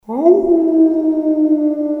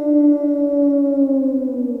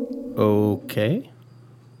Okay.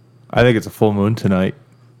 I think it's a full moon tonight.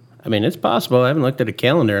 I mean, it's possible. I haven't looked at a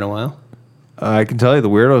calendar in a while. I can tell you the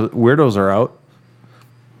weirdos are out.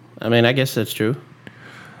 I mean, I guess that's true.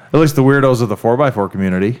 At least the weirdos of the 4x4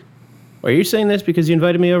 community. Are you saying this because you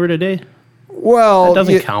invited me over today? Well, That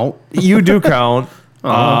doesn't count. You do count.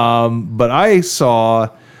 But I saw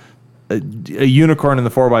a unicorn in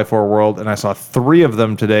the 4x4 world, and I saw 3 of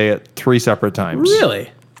them today at 3 separate times.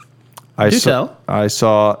 Really? Do tell. I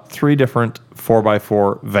saw 3 different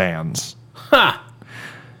 4x4 vans. Ha!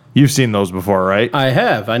 You've seen those before, right? I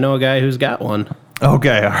have. I know a guy who's got one.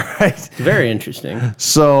 Okay, all right. Very interesting.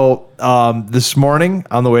 So this morning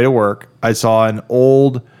on the way to work, I saw an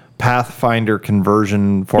old Pathfinder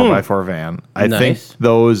conversion 4x4 van. I think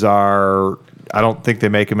those are, I don't think they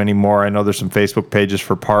make them anymore. I know there's some Facebook pages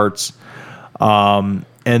for parts. And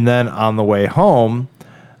then on the way home,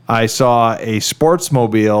 I saw a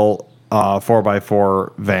Sportsmobile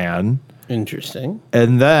 4x4 van. Interesting.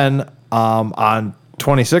 And then on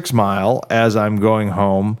 26 Mile, as I'm going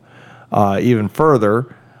home even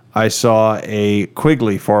further, I saw a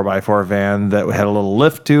Quigley 4x4 van that had a little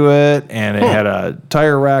lift to it, and it had a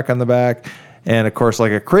tire rack on the back. And, of course,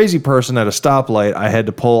 like a crazy person at a stoplight, I had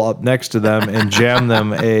to pull up next to them and jam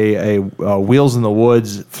them a Wheels in the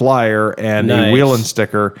Woods flyer and a Wheelin'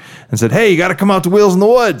 sticker and said, hey, you got to come out to Wheels in the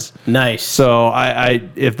Woods. Nice. So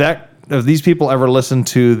if these people ever listen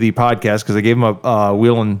to the podcast, because I gave them a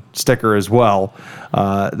Wheelin' sticker as well,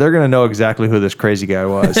 they're going to know exactly who this crazy guy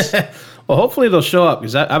was. Well, hopefully they'll show up,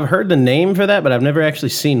 because I've heard the name for that, but I've never actually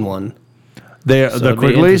seen one. The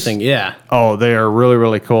Quigleys? Yeah. Oh, they are really,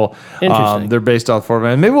 really cool. Interesting. They're based off 4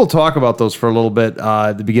 vans. Maybe we'll talk about those for a little bit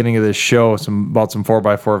at the beginning of this show, about some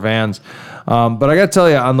 4x4 vans. But I got to tell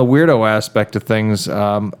you, on the weirdo aspect of things,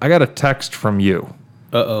 I got a text from you.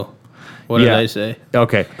 Uh-oh. What did I say?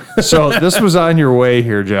 Okay. So this was on your way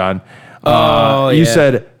here, John. You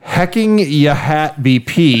said, hecking ya hat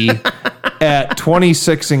BP at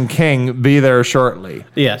 26 and King, be there shortly.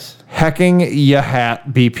 Yes. Hecking ya hat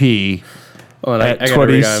BP. Oh, and I got to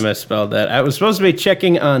read how I misspelled that. I was supposed to be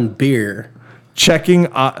checking on beer. Checking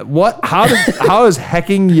what? How is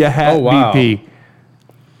hecking ya hat BP?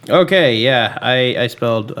 Okay, yeah, I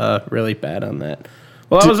spelled really bad on that.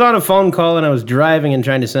 Well, I was on a phone call and I was driving and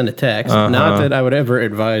trying to send a text. Not that I would ever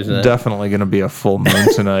advise that. Definitely going to be a full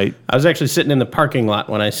moon tonight. I was actually sitting in the parking lot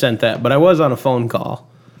when I sent that, but I was on a phone call.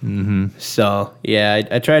 Mm-hmm. So, yeah,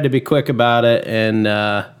 I tried to be quick about it, and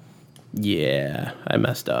yeah, I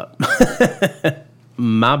messed up.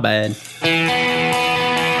 My bad.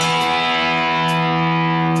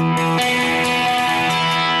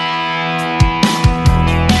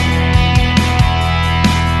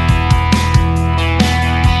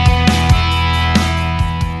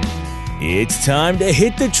 It's time to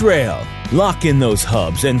hit the trail, lock in those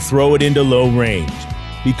hubs, and throw it into low range.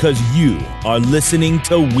 Because you are listening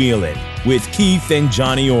to Wheelin' with Keith and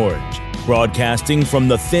Johnny Orange, broadcasting from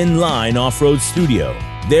the Thin Line Off-Road Studio.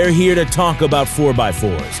 They're here to talk about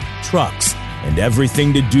 4x4s, trucks, and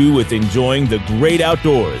everything to do with enjoying the great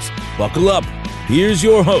outdoors. Buckle up. Here's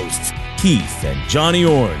your hosts, Keith and Johnny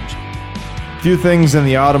Orange. Few things in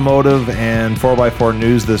the automotive and 4x4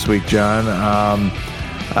 news this week, John.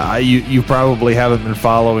 You probably haven't been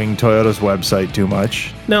following Toyota's website too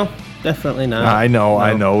much. No, definitely not. I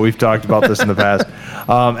know. We've talked about this in the past.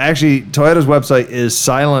 Actually, Toyota's website is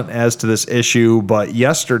silent as to this issue, but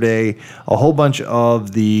yesterday, a whole bunch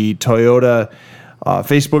of the Toyota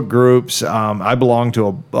Facebook groups, I belong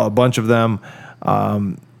to a bunch of them,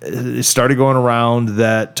 it started going around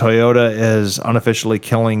that Toyota is unofficially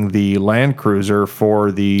killing the Land Cruiser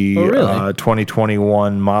for the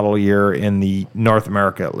 2021 model year in the North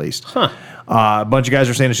America, at least. Huh. A bunch of guys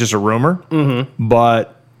are saying it's just a rumor,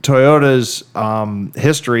 but Toyota's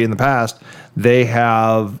history in the past, they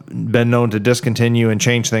have been known to discontinue and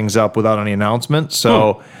change things up without any announcement.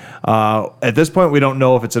 So at this point, we don't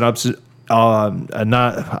know if it's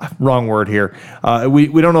not wrong word here.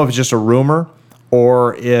 We don't know if it's just a rumor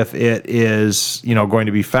or if it is, going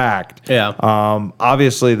to be fact. Yeah.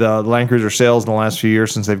 Obviously, the Land Cruiser sales in the last few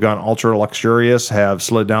years, since they've gone ultra luxurious, have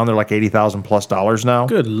slid down. They're like $80,000+ now.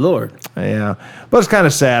 Good Lord. Yeah. But it's kind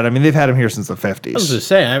of sad. I mean, they've had them here since the 50s. I was just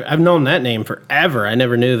saying, I've known that name forever. I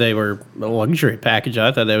never knew they were a luxury package.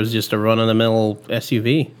 I thought that was just a run-of-the-mill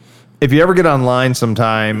SUV. If you ever get online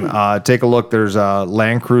sometime, take a look. There's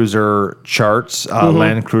Land Cruiser charts,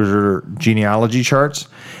 Land Cruiser genealogy charts,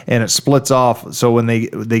 and it splits off. So when they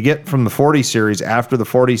get from the 40 series, after the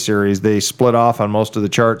 40 series, they split off on most of the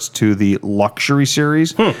charts to the luxury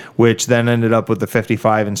series, which then ended up with the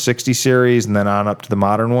 55 and 60 series, and then on up to the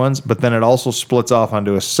modern ones. But then it also splits off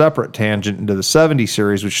onto a separate tangent into the 70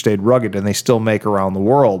 series, which stayed rugged, and they still make around the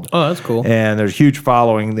world. Oh, that's cool. And there's huge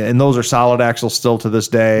following, and those are solid axles still to this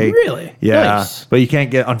day. Really? Yeah. Nice. But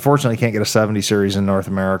unfortunately, you can't get a 70 series in North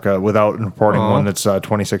America without importing one that's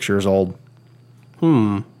 26 years old.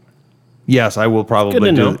 Yes, I will probably Good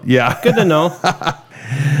to do know. it. Yeah. Good to know.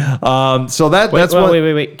 So that's what.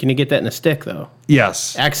 Wait. Can you get that in a stick, though?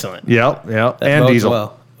 Yes. Excellent. Yep. That And bodes diesel.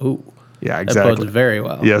 well. Ooh. Yeah, That exactly. bodes very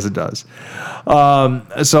well. Yes, it does.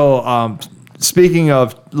 Speaking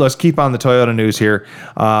of, let's keep on the Toyota news here.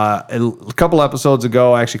 A couple episodes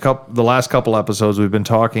ago, actually, the last couple episodes, we've been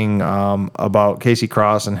talking about Casey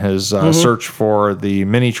Cross and his search for the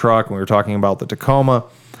mini truck, and we were talking about the Tacoma.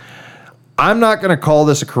 I'm not going to call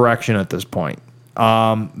this a correction at this point.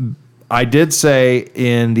 I did say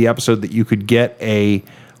in the episode that you could get a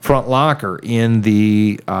front locker in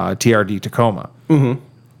the TRD Tacoma.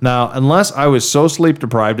 Now, unless I was so sleep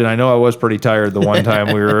deprived, and I know I was pretty tired the one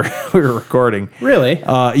time we were recording. Really?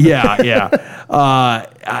 Yeah.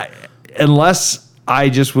 Unless I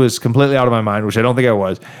just was completely out of my mind, which I don't think I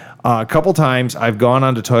was. A couple times I've gone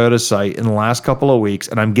onto Toyota's site in the last couple of weeks,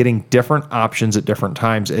 and I'm getting different options at different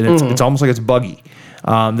times, and it's almost like it's buggy.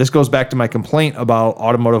 This goes back to my complaint about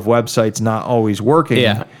automotive websites not always working.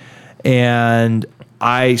 Yeah. And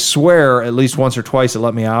I swear at least once or twice it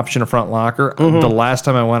let me option a front locker. The last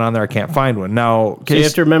time I went on there, I can't find one. Now, So you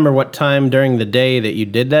have to remember what time during the day that you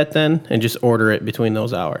did that then, and just order it between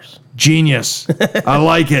those hours. Genius. I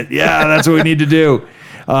like it. Yeah, that's what we need to do.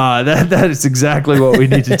 That is exactly what we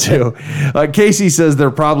need to do. Casey says they're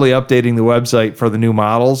probably updating the website for the new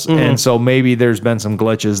models, and so maybe there's been some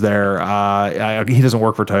glitches there. He doesn't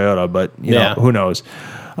work for Toyota, but you know, who knows?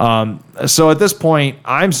 So at this point,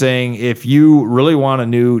 I'm saying if you really want a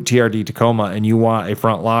new TRD Tacoma and you want a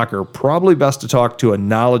front locker, probably best to talk to a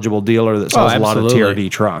knowledgeable dealer that sells a lot of TRD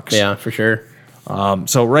trucks. Yeah, for sure.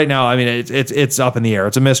 So right now, I mean, it's up in the air.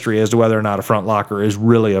 It's a mystery as to whether or not a front locker is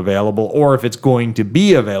really available, or if it's going to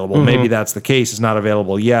be available. Maybe that's the case. It's not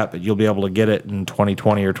available yet, but you'll be able to get it in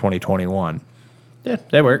 2020 or 2021. Yeah,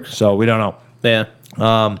 that works. So we don't know. Yeah.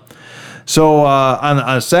 So on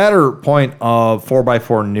a sadder point of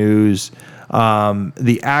 4x4 news,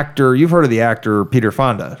 the actor, you've heard of the actor Peter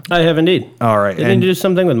Fonda. I have indeed. All right. Didn't he do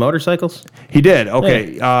something with motorcycles? He did.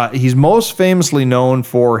 Okay. He's most famously known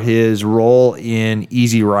for his role in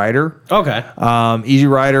Easy Rider. Okay. Easy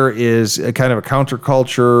Rider is a kind of a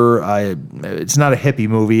counterculture. It's not a hippie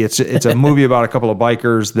movie. It's a movie about a couple of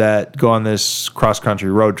bikers that go on this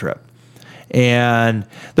cross-country road trip. And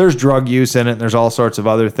there's drug use in it, and there's all sorts of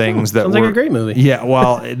other things that sounds like a great movie. Yeah,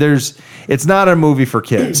 well, it's not a movie for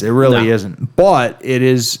kids. It really isn't. But it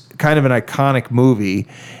is kind of an iconic movie,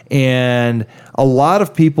 and a lot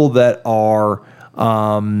of people that are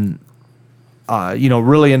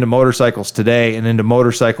really into motorcycles today and into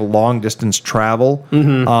motorcycle long distance travel,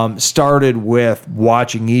 started with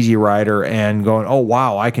watching Easy Rider and going, oh,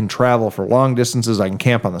 wow, I can travel for long distances. I can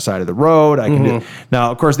camp on the side of the road. I can do.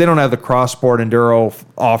 Now, of course, they don't have the cross sport enduro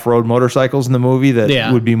off-road motorcycles in the movie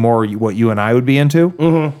that would be more what you and I would be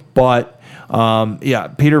into. But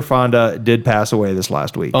Peter Fonda did pass away this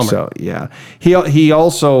last week. Bummer. So yeah, he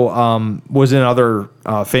also was in other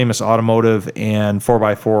famous automotive and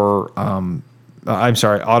 4x4.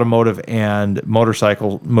 Automotive and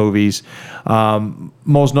motorcycle movies.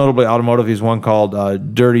 Most notably, automotive. He's one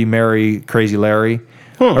called Dirty Mary, Crazy Larry.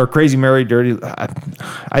 Or Crazy Mary, Dirty.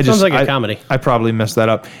 Sounds like a comedy. I probably messed that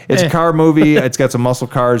up. It's a car movie. It's got some muscle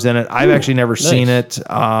cars in it. I've actually never seen it.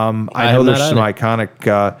 I know there's some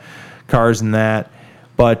iconic cars in that.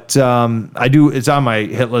 But I do. It's on my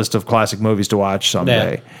hit list of classic movies to watch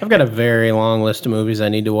someday. Yeah. I've got a very long list of movies I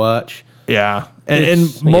need to watch. Yeah,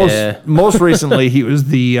 and most recently he was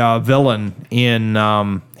the villain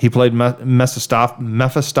in. He played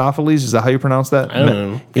Mephistopheles. Is that how you pronounce that? I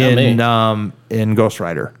don't know. In Ghost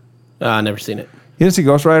Rider. I've never seen it. You didn't see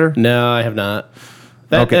Ghost Rider? No, I have not.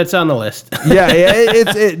 That's on the list.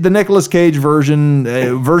 It's the Nicolas Cage version.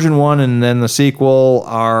 Version 1 and then the sequel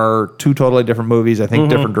are two totally different movies. I think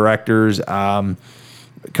different directors,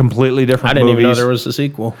 completely different. I didn't movies. even know there was a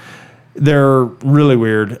sequel. They're really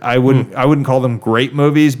weird. I wouldn't call them great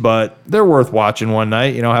movies, but they're worth watching one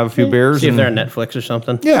night. Have a few beers. See if they're on Netflix or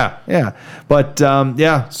something. Yeah. But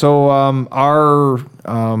so our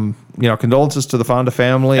condolences to the Fonda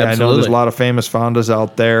family. Absolutely. I know there's a lot of famous Fondas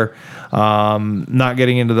out there. Not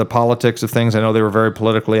getting into the politics of things. I know they were very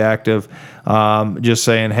politically active. Just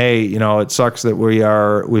saying, hey, it sucks that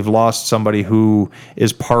we've lost somebody who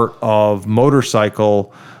is part of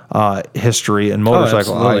motorcycle history and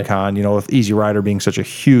motorcycle icon, with Easy Rider being such a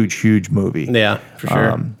huge movie. Yeah, for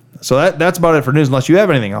sure. So that's about it for news, unless you have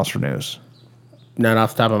anything else for news. Not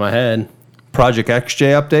off the top of my head. Project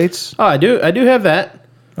XJ updates? Oh, I do have that.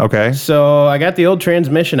 Okay. So I got the old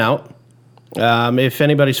transmission out. If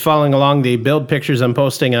anybody's following along the build pictures I'm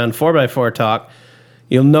posting on 4x4 Talk,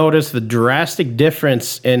 you'll notice the drastic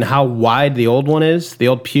difference in how wide the old one is, the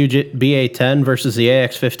old Puget BA10 versus the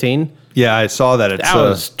AX15. Yeah, I saw that. That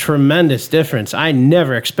was tremendous difference. I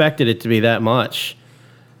never expected it to be that much.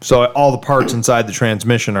 So all the parts inside the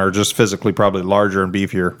transmission are just physically probably larger and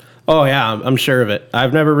beefier. Oh, yeah, I'm sure of it.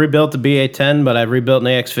 I've never rebuilt the BA10, but I've rebuilt an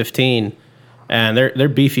AX15, and they're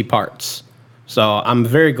beefy parts. So I'm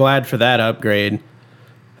very glad for that upgrade.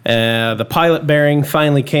 The pilot bearing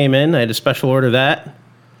finally came in. I had to special order that.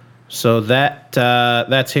 So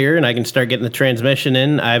that's here, and I can start getting the transmission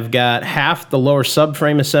in. I've got half the lower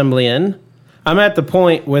subframe assembly in. I'm at the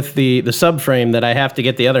point with the subframe that I have to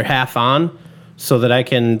get the other half on so that I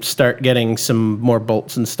can start getting some more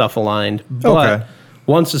bolts and stuff aligned. But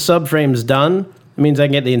once the subframe's done, it means I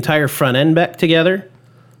can get the entire front end back together.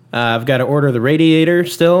 I've got to order the radiator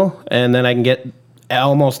still, and then I can get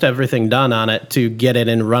almost everything done on it to get it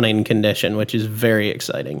in running condition, which is very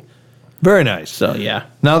exciting. Very nice. So, yeah.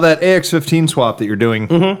 Now, that AX15 swap that you're doing,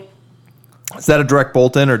 is that a direct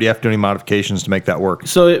bolt-in, or do you have to do any modifications to make that work?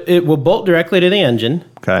 So, it will bolt directly to the engine.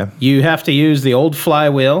 Okay. You have to use the old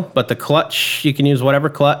flywheel, but the clutch, you can use whatever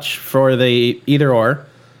clutch for the either or.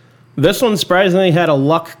 This one, surprisingly, had a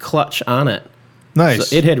Luck clutch on it. Nice.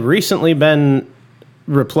 So it had recently been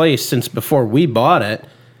replaced since before we bought it,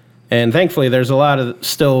 and thankfully, there's a lot of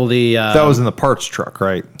still the... that was in the parts truck,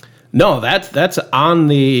 right? No, that's on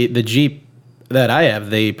the Jeep that I have,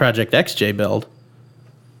 the Project XJ build.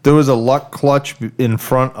 There was a Luck clutch in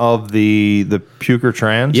front of the Puker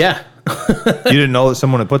Trans? Yeah. You didn't know that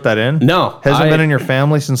someone had put that in? No. Hasn't been in your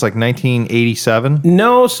family since like 1987?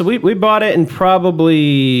 No, so we bought it in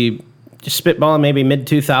probably, just spitballing, maybe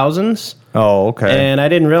mid-2000s. Oh, okay. And I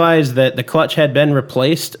didn't realize that the clutch had been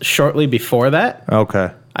replaced shortly before that.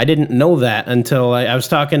 Okay. I didn't know that until I was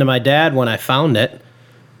talking to my dad when I found it.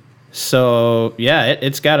 So, yeah,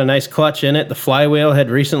 it's got a nice clutch in it. The flywheel had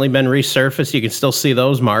recently been resurfaced. You can still see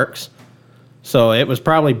those marks. So it was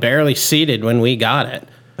probably barely seated when we got it.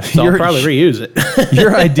 So I'll probably reuse it.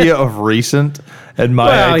 Your idea of recent and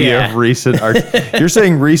my idea of recent are... You're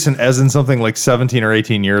saying recent as in something like 17 or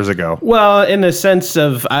 18 years ago. Well, in the sense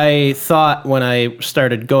of I thought when I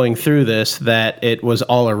started going through this that it was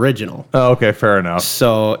all original. Oh, okay, fair enough.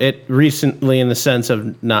 So it recently in the sense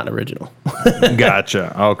of not original.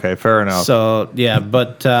 Gotcha. Okay, fair enough. So, yeah,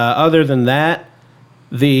 but other than that,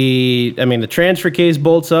 the transfer case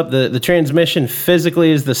bolts up. The transmission physically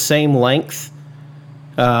is the same length.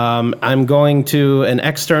 I'm going to an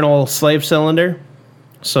external slave cylinder.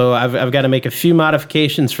 So I've got to make a few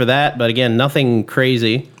modifications for that, but again, nothing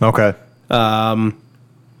crazy. Okay. The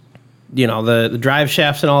drive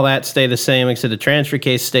shafts and all that stay the same, except the transfer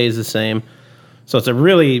case stays the same. So it's a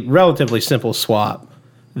really relatively simple swap.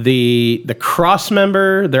 The cross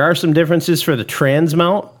member, there are some differences for the trans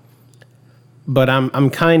mount, but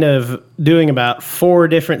I'm kind of doing about 4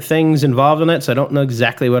 different things involved in that, so I don't know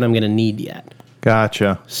exactly what I'm going to need yet.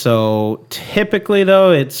 Gotcha. So typically,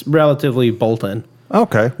 though, it's relatively bolt-in.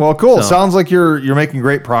 Okay. Well, cool. So, sounds like you're making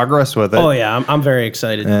great progress with it. Oh, yeah. I'm very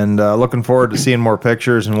excited. And looking forward to seeing more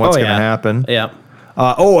pictures and what's going to happen. Yeah.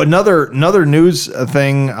 Another news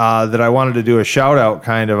thing that I wanted to do a shout out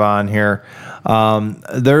kind of on here.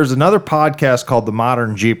 There's another podcast called The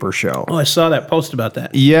Modern Jeeper Show. Oh, I saw that post about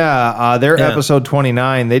that. Yeah, their episode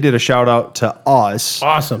 29, they did a shout out to us.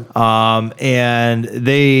 Awesome. And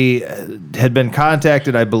they had been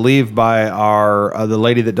contacted, I believe, by the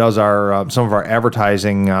lady that does our some of our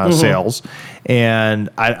advertising sales. And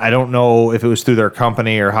I don't know if it was through their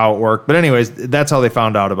company or how it worked, but anyways, that's how they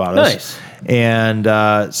found out about us. Nice.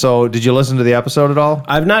 And so, did you listen to the episode at all?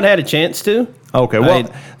 I've not had a chance to. Okay, well,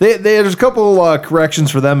 there's a couple corrections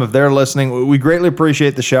for them if they're listening. We greatly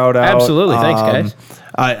appreciate the shout out. Absolutely, thanks, guys.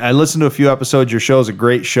 I listened to a few episodes. Your show is a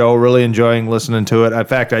great show. Really enjoying listening to it. In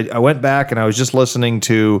fact, I went back and I was just listening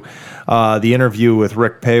to the interview with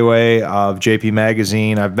Rick Payway of JP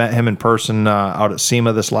Magazine. I've met him in person out at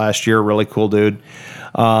SEMA this last year. Really cool dude.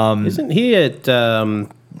 Isn't he at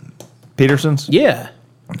Peterson's? Yeah.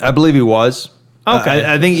 I believe he was.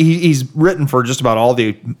 Okay. I think he's written for just about all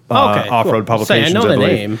the off-road publications. I know the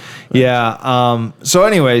believe. name. Yeah. So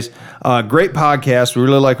anyways, great podcast. We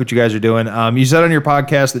really like what you guys are doing. You said on your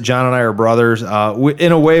podcast that John and I are brothers.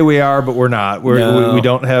 In a way we are, but we're not. We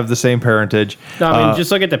don't have the same parentage. No, I mean, just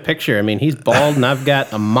look at the picture. I mean, he's bald and I've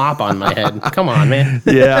got a mop on my head. Come on, man.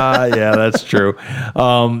 yeah, that's true.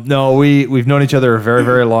 No, we've known each other a very,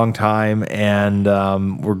 very long time, and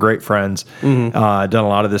we're great friends. Done a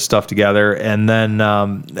lot of this stuff together. And then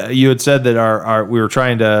you had said that we were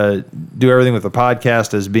trying to do everything with the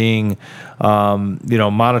podcast as being,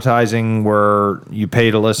 monetizing where you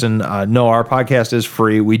pay to listen. No, our podcast is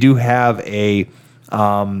free. We do have a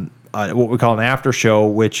what we call an after show,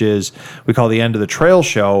 which is we call the End of the Trail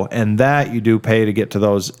show, and that you do pay to get to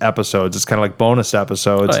those episodes. It's kind of like bonus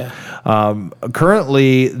episodes.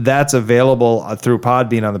 Currently, that's available through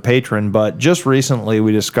Podbean on the Patreon, but just recently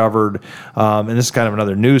we discovered, and this is kind of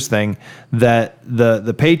another news thing, that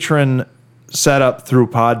the Patreon setup through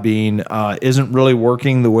Podbean isn't really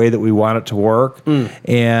working the way that we want it to work.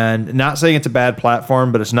 And not saying it's a bad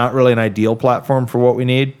platform, but it's not really an ideal platform for what we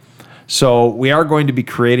need. So we are going to be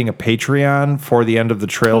creating a Patreon for the End of the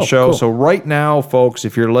Trail show. Cool. So right now, folks,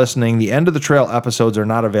 if you're listening, the End of the Trail episodes are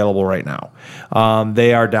not available right now.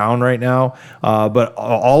 They are down right now. But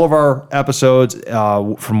all of our episodes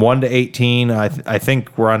from 1 to 18, I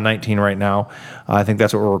think we're on 19 right now. I think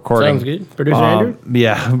that's what we're recording. Sounds good. Producer Andrew?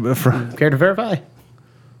 Yeah. Care to verify?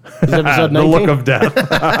 Is episode 19? The look of death.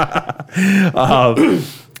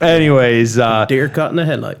 Anyways, deer caught in the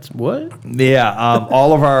headlights. What? Yeah,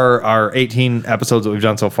 all of our 18 episodes that we've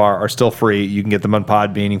done so far are still free. You can get them on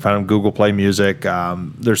Podbean. You can find them on Google Play Music.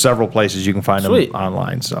 There's several places you can find them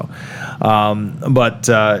online. So,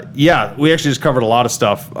 yeah, we actually just covered a lot of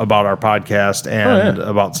stuff about our podcast and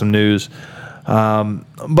about some news.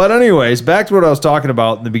 But anyways, back to what I was talking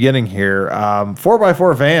about in the beginning here.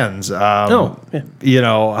 4x4 vans.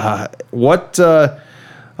 What?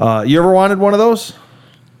 You ever wanted one of those?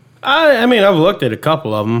 I mean, I've looked at a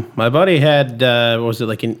couple of them. My buddy had, was it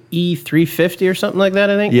like an E350 or something like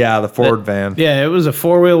that, I think? Yeah, the Ford van. Yeah, it was a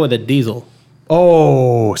four-wheel with a diesel.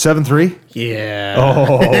 Oh, 7.3? Yeah.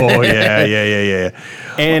 Oh, yeah.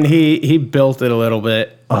 And he built it a little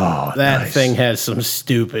bit. Oh, that thing has some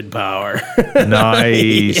stupid power.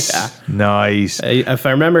 Nice. Yeah. Nice. If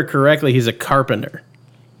I remember correctly, he's a carpenter.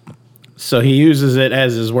 So he uses it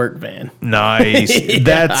as his work van. Nice.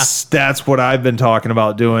 Yeah. That's what I've been talking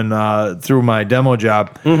about doing through my demo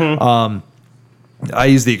job. I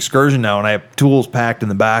use the Excursion now, and I have tools packed in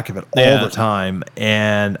the back of it all the time.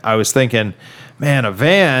 And I was thinking, man, a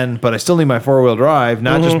van, but I still need my four-wheel drive,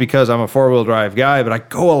 not just because I'm a four-wheel drive guy, but I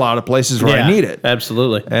go a lot of places where I need it.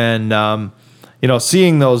 Absolutely. And,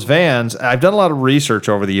 seeing those vans, I've done a lot of research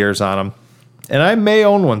over the years on them, and I may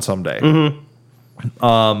own one someday.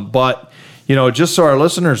 But just so our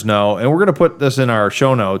listeners know, and we're going to put this in our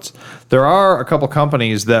show notes, there are a couple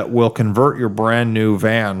companies that will convert your brand new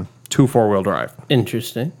van to four-wheel drive.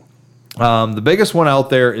 Interesting. The biggest one out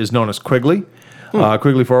there is known as Quigley,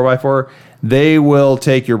 Quigley 4x4. They will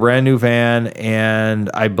take your brand new van, and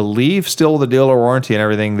I believe still the dealer warranty and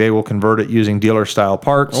everything, they will convert it using dealer-style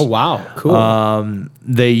parts. Oh, wow. Cool.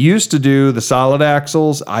 They used to do the solid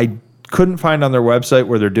axles. I couldn't find on their website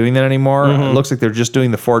where they're doing that anymore. It looks like they're just doing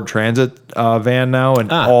the Ford Transit van now, and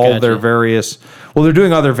their various. Well, they're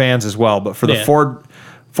doing other vans as well, but for the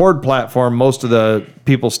Ford platform, most of the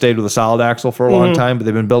people stayed with a solid axle for a long time, but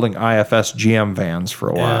they've been building IFS GM vans for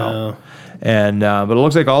a while. And but it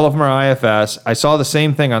looks like all of them are IFS. I saw the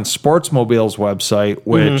same thing on Sportsmobile's website,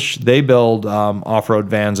 which they build off-road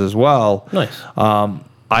vans as well. Nice.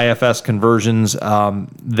 IFS conversions,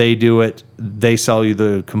 they do it. They sell you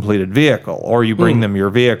the completed vehicle, or you bring them your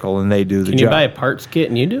vehicle and they do the job. Can you buy a parts kit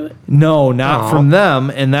and you do it? No, not from them,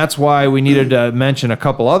 and that's why we needed to mention a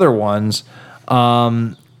couple other ones.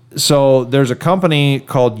 So there's a company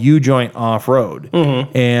called U-Joint Off-Road,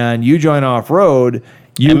 and U-Joint Off-Road.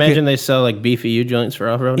 I imagine they sell like beefy U-joints for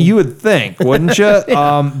off-road. You would think, wouldn't you?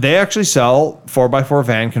 They actually sell 4x4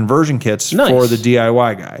 van conversion kits for the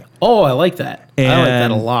DIY guy. Oh, I like that. I like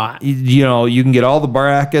that a lot. You can get all the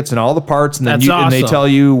brackets and all the parts, and then and they tell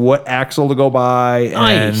you what axle to go buy,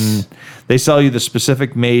 and they sell you the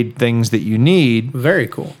specific made things that you need. Very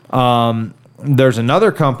cool. There's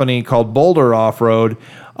another company called Boulder Off-Road.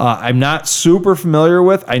 I'm not super familiar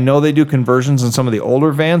with. I know they do conversions in some of the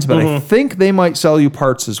older vans, but I think they might sell you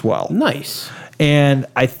parts as well. Nice. And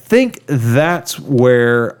I think that's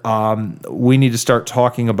where we need to start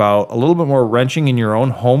talking about a little bit more wrenching in your own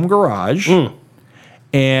home garage.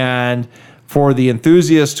 And for the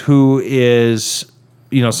enthusiast who is,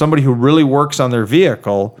 somebody who really works on their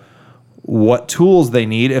vehicle, what tools they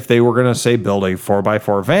need if they were going to, say, build a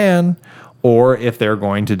 4x4 van, or if they're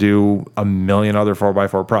going to do a million other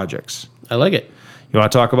 4x4 projects. I like it. You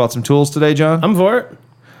want to talk about some tools today, John? I'm for it.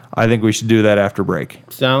 I think we should do that after break.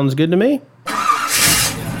 Sounds good to me.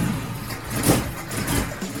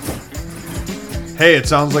 Hey, it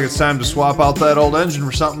sounds like it's time to swap out that old engine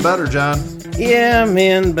for something better, John. Yeah,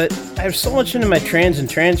 man, but I have so much into my trans and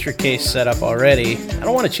transfer case set up already. I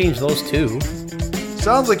don't want to change those too.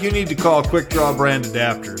 Sounds like you need to call Quick Draw Brand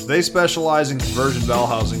Adapters. They specialize in conversion bell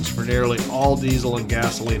housings for nearly all diesel and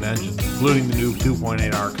gasoline engines, including the new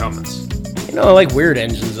 2.8R Cummins. I like weird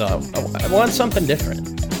engines though. I want something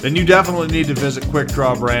different. Then you definitely need to visit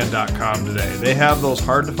QuickDrawBrand.com today. They have those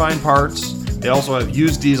hard-to-find parts. They also have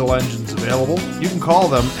used diesel engines available. You can call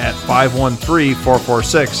them at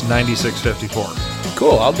 513-446-9654.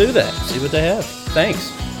 Cool, I'll do that. See what they have. Thanks.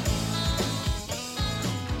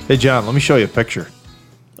 Hey, John, let me show you a picture.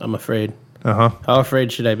 I'm afraid. Uh-huh. How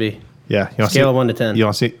afraid should I be? Yeah. You want Scale of 1 to 10. You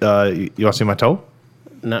want to see? You want to see my toe?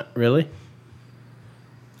 Not really.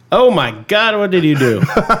 Oh my God! What did you do?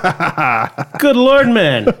 Good Lord,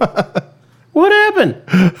 man! What happened?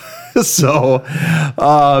 So,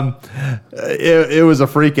 it was a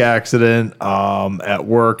freak accident at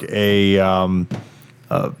work. A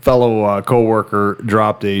fellow coworker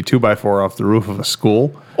dropped a 2x4 off the roof of a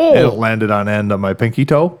school. Oh. And it landed on end on my pinky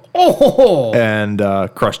toe. Oh! And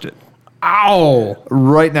crushed it. Ow!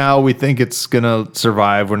 Right now, we think it's going to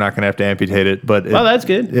survive. We're not going to have to amputate it, but Well, that's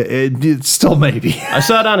good. It's still maybe. I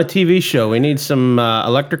saw it on a TV show. We need some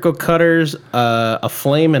electrical cutters, a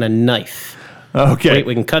flame, and a knife. Okay.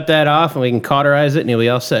 We can cut that off and we can cauterize it and you'll be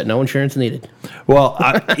all set. No insurance needed. Well,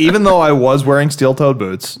 even though I was wearing steel-toed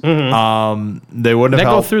boots, they wouldn't Did have that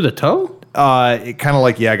go helped. through the toe? It kind of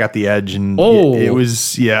like, I got the edge, and Oh. it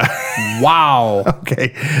was, Wow.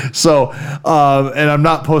 Okay. So, and I'm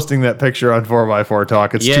not posting that picture on 4x4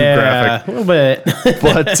 Talk. It's too graphic. A little bit.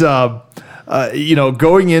 But,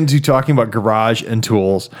 going into talking about garage and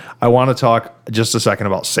tools, I want to talk just a second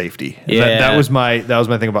about safety. Yeah. That was my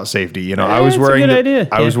thing about safety. I Yeah, was it's a wearing good idea.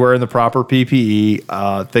 I was Yeah. wearing the proper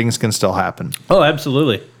PPE. Things can still happen. Oh,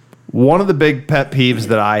 absolutely. One of the big pet peeves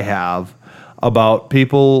that I have about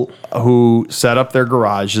people who set up their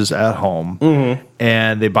garages at home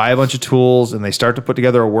and they buy a bunch of tools and they start to put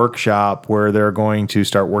together a workshop where they're going to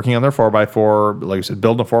start working on their 4x4, like I said,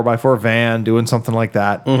 building a 4x4 van, doing something like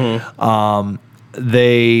that.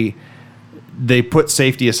 They put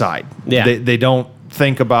safety aside. Yeah. They don't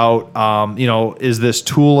think about, is this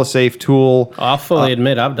tool a safe tool? I'll fully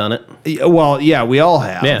admit I've done it. Well, yeah, we all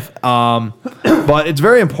have. Yeah. But it's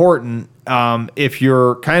very important if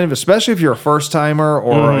you're especially if you're a first timer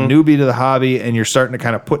or a newbie to the hobby and you're starting to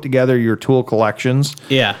kind of put together your tool collections.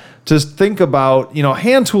 Yeah. Just think about,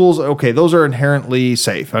 hand tools. Okay, those are inherently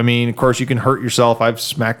safe. I mean, of course, you can hurt yourself. I've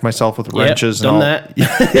smacked myself with wrenches. done and all.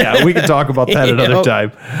 that. Yeah, we can talk about that another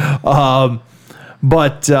time.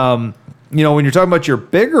 But when you're talking about your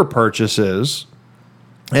bigger purchases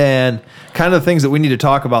and kind of the things that we need to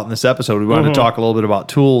talk about in this episode, we wanted to talk a little bit about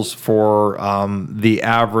tools for the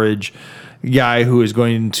average guy who is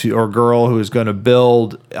going to, or girl who is going to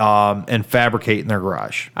build and fabricate in their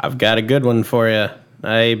garage. I've got a good one for you.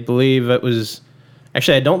 I believe it was,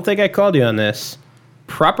 actually, I don't think I called you on this.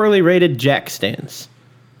 Properly rated jack stands.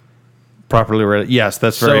 Properly rated. Yes,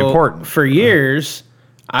 that's very important. For years,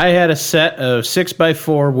 I had a set of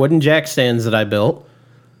 6x4 wooden jack stands that I built.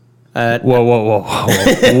 Whoa.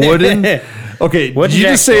 Wooden? Okay, Wooden did you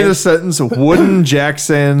jack just say stands. the sentence, wooden jack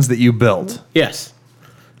stands that you built? Yes.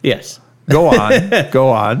 Go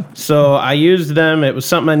on. So I used them. It was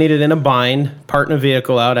something I needed in a bind, parting a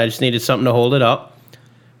vehicle out. I just needed something to hold it up.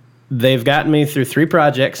 They've gotten me through 3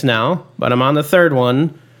 projects now, but I'm on the 3rd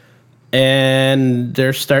one, and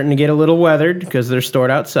they're starting to get a little weathered because they're stored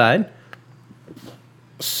outside.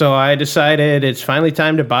 So I decided it's finally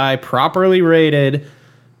time to buy properly rated,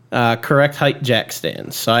 correct height jack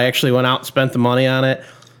stands. So I actually went out and spent the money on it.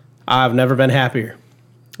 I've never been happier.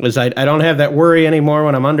 Because I don't have that worry anymore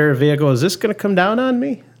when I'm under a vehicle. Is this going to come down on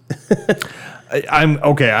me? I'm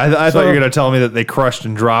okay. I thought you were going to tell me that they crushed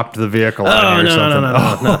and dropped the vehicle on you or something.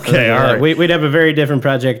 No. Okay, all right. We'd have a very different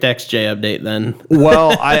Project XJ update then.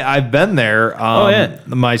 Well, I've been there. Yeah.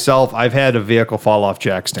 Myself, I've had a vehicle fall off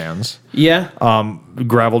jack stands. Yeah.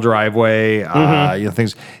 Gravel driveway,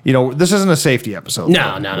 things. This isn't a safety episode.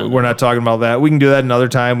 No. We're not talking about that. We can do that another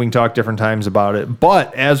time. We can talk different times about it.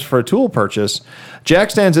 But as for a tool purchase,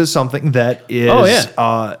 jack stands is something that is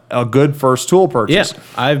a good first tool purchase. Yeah.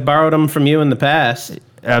 I've borrowed them from you in the past.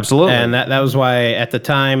 Absolutely. And that was why at the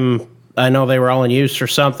time I know they were all in use for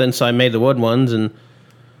something, so I made the wood ones, and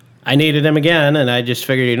I needed them again, and I just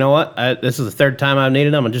figured, you know what? This is the third time I've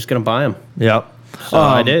needed them. I'm just going to buy them. Yep. So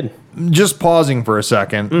I did. Just pausing for a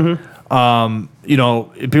second. People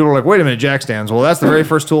are like, wait a minute, jack stands. Well, that's the very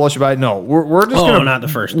first tool I should buy. No, we're just going to... not the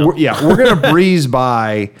first. No. We're going to breeze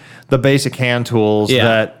by the basic hand tools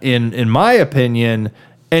that, in my opinion,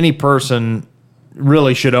 any person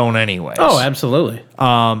really should own anyways. Oh, absolutely.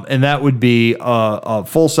 And that would be a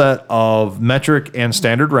full set of metric and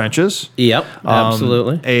standard wrenches. Yep,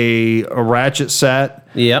 absolutely. A ratchet set.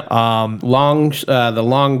 Yep. The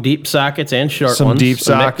long deep sockets and short some ones. Deep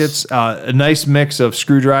sockets. A nice mix of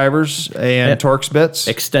screwdrivers and Torx bits.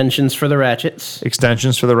 Extensions for the ratchets.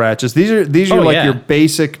 These are like your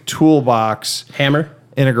basic toolbox. Hammer.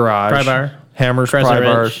 In a garage. Pry bar. Hammers, pry bars.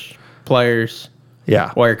 Wrench, pliers.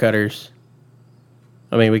 Yeah. Wire cutters.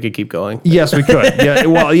 I mean, we could keep going. Yes, we could.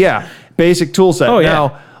 Basic tool set. Oh,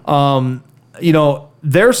 yeah. Now,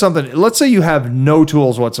 there's something, let's say you have no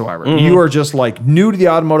tools whatsoever. You are just like new to the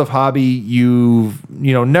automotive hobby. You've,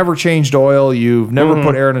 never changed oil. You've never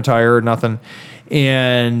put air in a tire, nothing.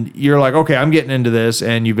 And you're like, okay, I'm getting into this.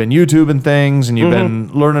 And you've been YouTubing things and you've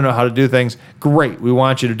been learning how to do things. Great. We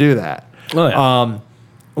want you to do that. Oh, yeah.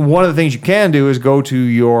 One of the things you can do is go to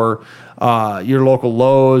your local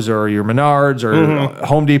Lowe's or your Menards or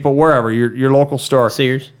Home Depot, wherever, your local store.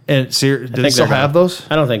 Sears. And Sears, do they still have those?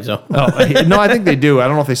 I don't think so. Oh, no, I think they do. I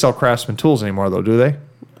don't know if they sell Craftsman tools anymore, though, do they?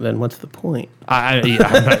 Then what's the point? That's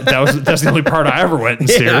the only part I ever went in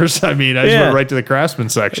Sears. I mean, I just went right to the Craftsman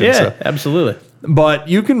section. Yeah, so. absolutely. But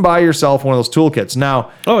you can buy yourself one of those toolkits.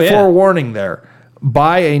 Now, yeah. forewarning there.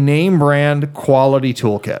 Buy a name brand quality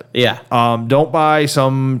toolkit. Yeah. Don't buy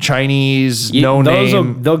some Chinese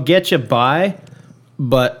name. They'll get you by,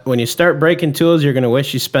 but when you start breaking tools, you're going to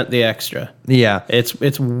wish you spent the extra. Yeah.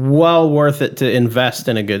 It's well worth it to invest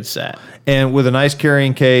in a good set. And with a nice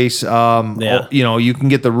carrying case, you can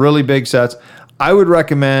get the really big sets. I would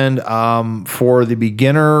recommend for the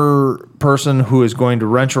beginner person who is going to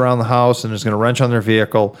wrench around the house and is going to wrench on their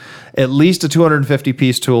vehicle, at least a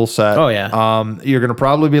 250-piece tool set. Oh, yeah. You're going to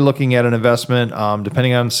probably be looking at an investment,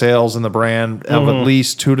 depending on sales and the brand, of at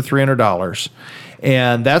least $200 to $300.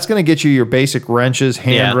 And that's going to get you your basic wrenches,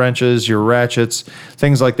 hand wrenches, your ratchets,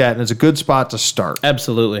 things like that. And it's a good spot to start.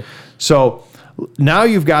 Absolutely. So now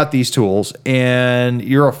you've got these tools and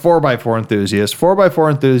you're a 4x4 enthusiast.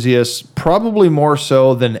 4x4 enthusiasts, probably more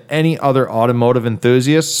so than any other automotive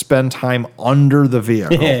enthusiast, spend time under the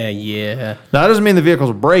vehicle. Yeah. Now, that doesn't mean the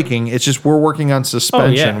vehicle's breaking. It's just we're working on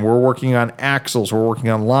suspension. Oh, yeah. We're working on axles. We're working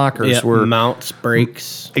on lockers. Yeah, mounts,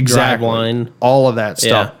 brakes, exactly, driveline. all of that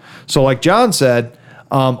stuff. Yeah. So like John said,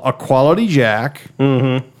 a quality jack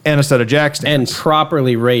and a set of jack stands. And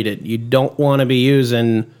properly rated. You don't want to be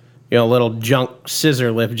using little junk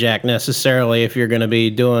scissor lift jack necessarily if you're going to be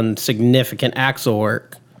doing significant axle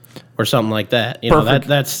work or something like that.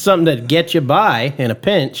 That's something that gets you by in a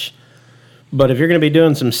pinch. But if you're going to be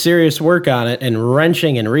doing some serious work on it and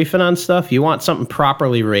wrenching and reefing on stuff, you want something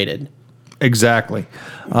properly rated. Exactly.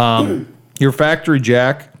 Your factory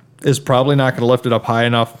jack is probably not going to lift it up high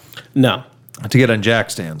enough. No. To get on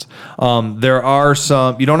jack stands. There are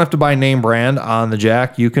some, you don't have to buy name brand on the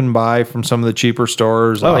jack. You can buy from some of the cheaper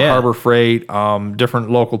stores, Harbor Freight,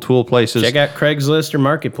 different local tool places. Check out Craigslist or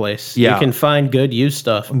Marketplace. Yeah. You can find good used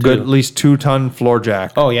stuff. Good, at least 2-ton floor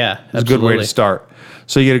jack. Oh, yeah. It's a good way to start.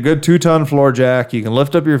 So you get a good 2-ton floor jack. You can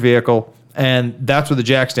lift up your vehicle, and that's what the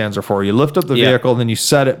jack stands are for. You lift up the vehicle, then you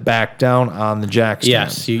set it back down on the jack stand.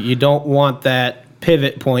 Yes, you don't want that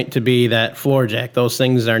pivot point to be that floor jack. Those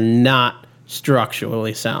things are not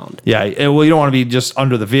structurally sound. Yeah, well, you don't want to be just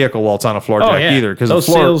under the vehicle while it's on a floor jack either, because those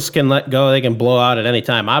seals can let go. They can blow out at any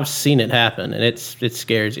time. I've seen it happen, and it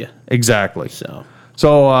scares you. Exactly. So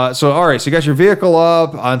all right. So you got your vehicle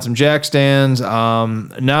up on some jack stands.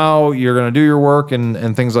 Now you're going to do your work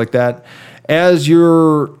and things like that. As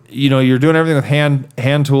you're doing everything with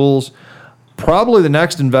hand tools. Probably the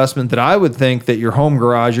next investment that I would think that your home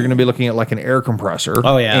garage, you're going to be looking at like an air compressor.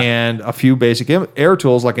 Oh, yeah. And a few basic air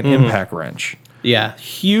tools like an impact wrench. Yeah,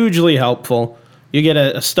 hugely helpful. You get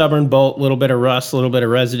a stubborn bolt, a little bit of rust, a little bit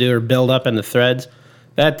of residue or build up in the threads.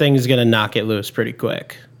 That thing is going to knock it loose pretty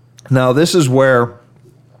quick. Now, this is where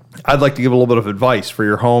I'd like to give a little bit of advice for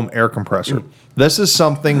your home air compressor. This is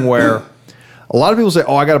something where a lot of people say,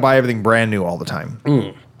 I got to buy everything brand new all the time.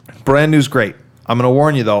 Brand brand new's great. I'm going to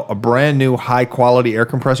warn you though, a brand new high quality air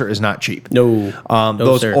compressor is not cheap. No,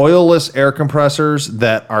 Those sir. oilless air compressors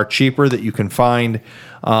that are cheaper that you can find,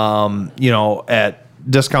 at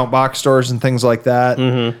discount box stores and things like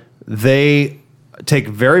that, they take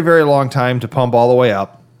very, very long time to pump all the way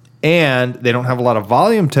up, and they don't have a lot of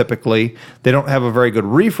volume typically. They don't have a very good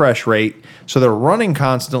refresh rate, so they're running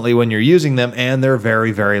constantly when you're using them, and they're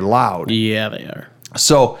very, very loud. Yeah, they are.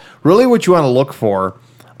 So really what you want to look for,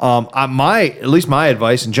 at least my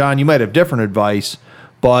advice, and John, you might have different advice,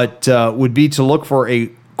 but would be to look for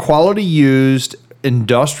a quality used,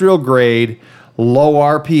 industrial grade, low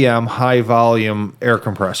RPM, high volume air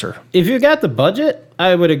compressor. If you got the budget,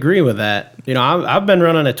 I would agree with that. I've been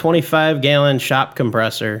running a 25-gallon shop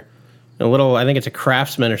compressor, I think it's a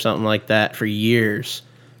Craftsman or something like that, for years.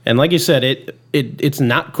 And like you said, it's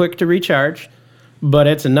not quick to recharge, but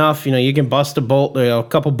it's enough. You can bust a bolt, a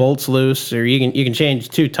couple bolts loose, or you can change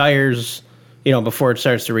 2 tires, before it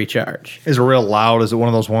starts to recharge. Is it real loud? Is it one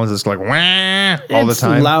of those ones that's like wah all the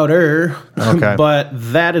time? It's louder, Okay. but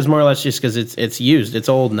that is more or less just because it's used. It's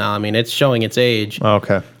old now. I mean, it's showing its age.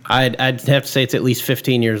 Okay. I'd have to say it's at least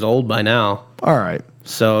 15 years old by now. All right.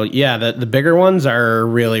 So yeah, the bigger ones are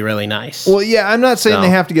really, really nice. Well, yeah, I'm not saying So- they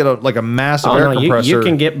have to get a massive air compressor. You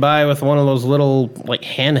can get by with one of those little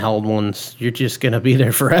handheld ones. You're just gonna be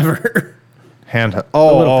there forever. Handheld. A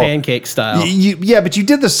little pancake style. Yeah, but you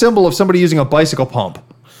did the symbol of somebody using a bicycle pump.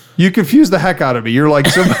 You confused the heck out of me. You're like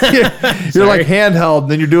you're like handheld,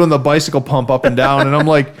 and then you're doing the bicycle pump up and down, and I'm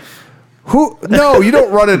like, who? No, you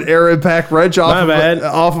don't run an air impact wrench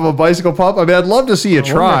off of a bicycle pump. I mean, I'd love to see you I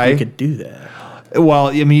wonder if try. you could do that. Well,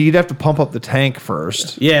 I mean, you'd have to pump up the tank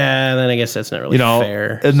first. Yeah, and then I guess that's not really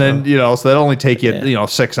fair. And then so that'd only take you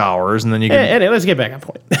 6 hours, and then you can. Anyway, let's get back on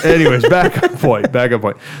point. Anyways, back on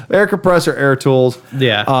point. Air compressor, air tools.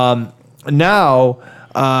 Yeah. Now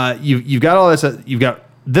you've got all this.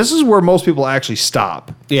 This is where most people actually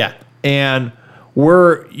stop, Yeah. and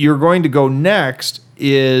where you're going to go next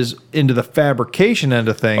is into the fabrication end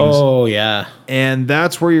of things, Oh yeah. and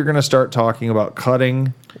that's where you're going to start talking about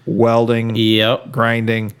cutting, welding, Yep.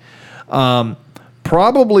 grinding.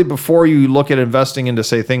 Probably before you look at investing into,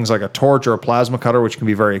 say, things like a torch or a plasma cutter, which can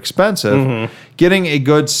be very expensive, getting a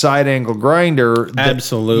good side angle grinder that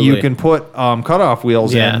Absolutely. you can put cutoff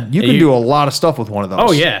wheels Yeah. in. You can do a lot of stuff with one of those.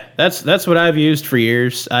 Oh yeah, that's what I've used for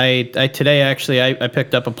years. I today actually I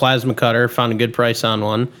picked up a plasma cutter, found a good price on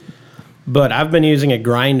one, but I've been using a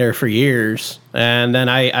grinder for years, and then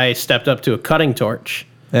I stepped up to a cutting torch.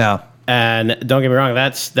 Yeah. And don't get me wrong,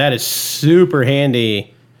 that is super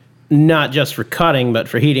handy, not just for cutting, but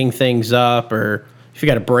for heating things up, or if you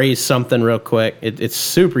got to braise something real quick, it's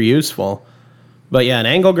super useful. But yeah, an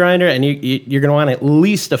angle grinder, and you're going to want at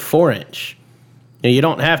least a 4-inch. You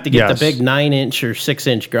don't have to get the big 9-inch or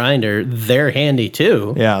 6-inch grinder. They're handy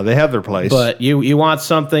too. Yeah, they have their place. But you want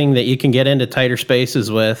something that you can get into tighter spaces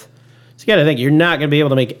with. So you got to think, you're not going to be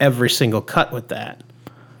able to make every single cut with that.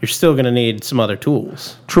 You're still going to need some other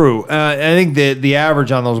tools. True. I think the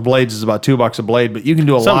average on those blades is about $2 a blade, but you can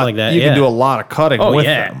do Something lot like that, You yeah. can do a lot of cutting with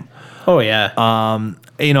them. Oh yeah.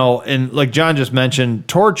 And like John just mentioned,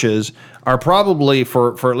 torches are probably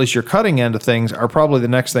for at least your cutting end of things are probably the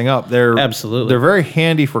next thing up. Absolutely. They're very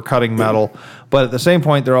handy for cutting metal, but at the same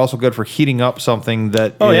point, they're also good for heating up something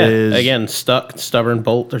that is Again, stubborn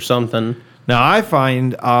bolt or something. Now I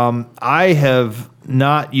find I have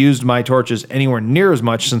not used my torches anywhere near as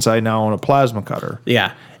much since I now own a plasma cutter.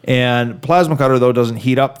 Yeah. And plasma cutter though doesn't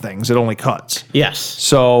heat up things; it only cuts. Yes.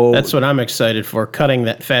 So That's what I'm excited for, cutting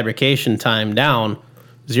that fabrication time down,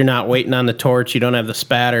 because you're not waiting on the torch. You don't have the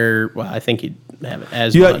spatter. Well, I think you have it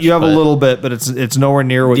as much. you have a but- little bit, but it's nowhere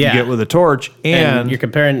near what Yeah. you get with a torch. And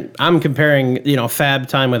I'm comparing, fab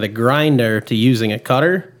time with a grinder to using a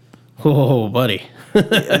cutter. Oh, buddy.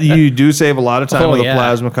 You do save a lot of time Oh, with yeah. a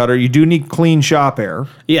plasma cutter. You do need clean shop air.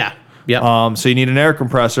 Yeah. Yep. So you need an air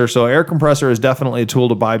compressor. So air compressor is definitely a tool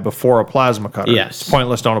to buy before a plasma cutter. Yes. It's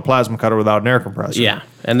pointless to own a plasma cutter without an air compressor. yeah.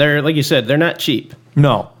 And they're, like you said, they're not cheap.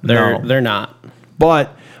 No. They're not.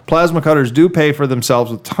 But plasma cutters do pay for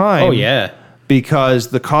themselves with time. Oh, yeah. Because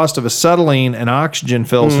the cost of acetylene and oxygen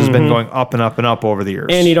fills has been going up and up and up over the years.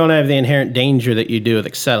 And you don't have the inherent danger that you do with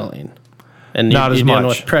acetylene. And Not as you're dealing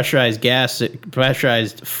much. with pressurized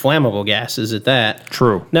flammable gases at that.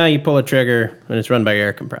 True. Now you pull a trigger and it's run by your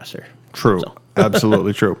air compressor. True.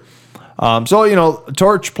 Absolutely true.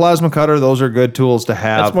 Torch, plasma cutter, those are good tools to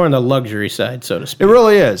have. That's more on the luxury side, so to speak. It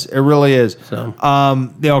really is. It really is. So.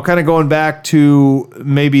 Kind of going back to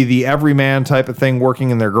maybe the everyman type of thing working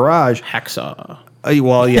in their garage. Hacksaw.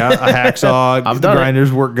 Well, yeah, a hacksaw. I've The done it.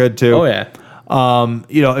 grinders work good too. Oh, yeah.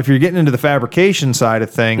 if you're getting into the fabrication side of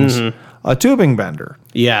things, a tubing bender.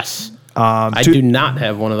 Yes. I do not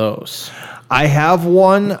have one of those. I have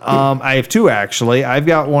one. I have two, actually. I've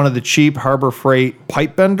got one of the cheap Harbor Freight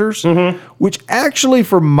pipe benders, which actually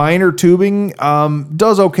for minor tubing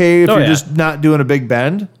does okay if you're just not doing a big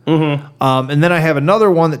bend. And then I have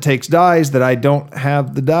another one that takes dies that I don't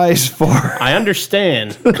have the dies for. I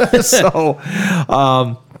understand. So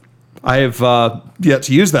I have yet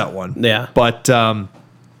to use that one. Yeah. But,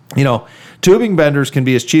 tubing benders can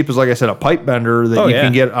be as cheap as, like I said, a pipe bender that you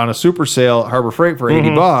can get on a super sale at Harbor Freight for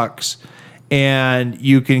 $80. And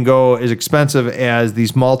you can go as expensive as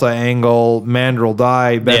these multi-angle mandrel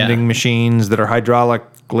die bending machines that are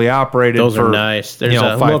hydraulically operated. Those are nice. There's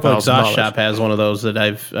a local exhaust $5,000. shop has one of those that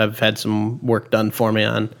I've had some work done for me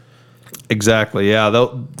on. Exactly. Yeah.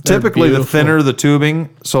 Typically, the thinner the tubing,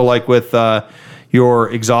 so like with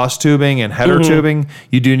your exhaust tubing and header tubing,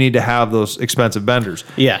 you do need to have those expensive benders.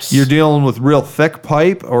 Yes. You're dealing with real thick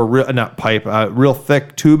pipe or real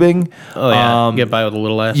thick tubing. Oh, yeah. You get by with a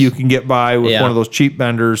little less. You can get by with one of those cheap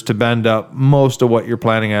benders to bend up most of what you're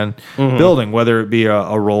planning on building, whether it be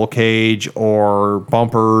a roll cage or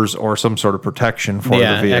bumpers or some sort of protection for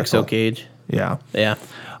the vehicle. Exo cage. Yeah. Yeah.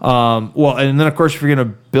 Well, and then, of course, if you're going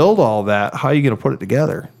to build all that, how are you going to put it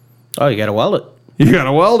together? Oh, you got to weld it. You got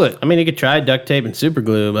to weld it. I mean, you could try duct tape and super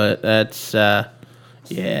glue, but that's,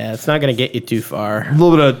 it's not going to get you too far. A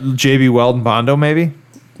little bit of JB Weld and Bondo, maybe?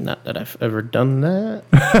 Not that I've ever done that.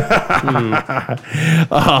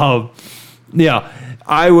 Yeah.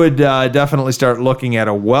 I would definitely start looking at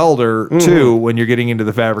a welder, too, when you're getting into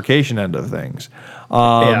the fabrication end of things.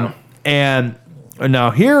 And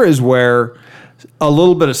now here is where a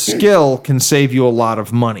little bit of skill can save you a lot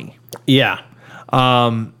of money. Yeah.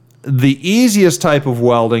 The easiest type of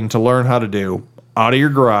welding to learn how to do out of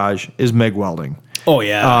your garage is MIG welding. Oh,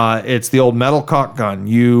 yeah. It's the old metal caulk gun.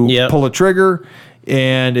 You pull a trigger,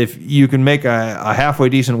 and if you can make a halfway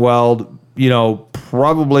decent weld,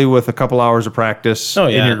 probably with a couple hours of practice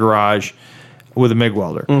in your garage with a MIG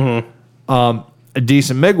welder. A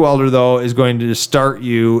decent MIG welder, though, is going to start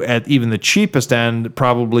you at even the cheapest end,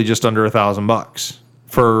 probably just under $1,000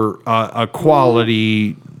 for a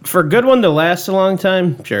quality. For a good one to last a long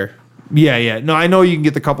time, sure. Yeah. No, I know you can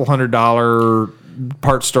get the couple $100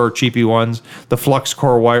 part store cheapy ones. The flux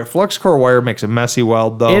core wire. Flux core wire makes a messy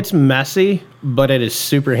weld, though. It's messy, but it is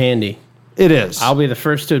super handy. It is. I'll be the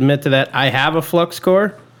first to admit to that. I have a flux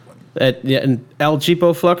core, an El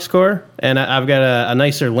Cheapo flux core, and I've got a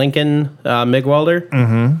nicer Lincoln MIG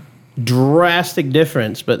welder. Drastic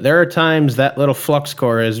difference, but there are times that little flux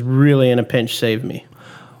core is really in a pinch saved me.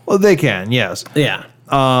 Well, they can, yes. Yeah.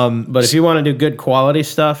 But if you want to do good quality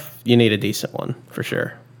stuff, you need a decent one for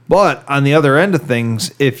sure. But on the other end of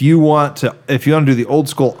things, if you want to do the old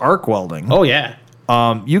school arc welding,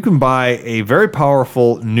 you can buy a very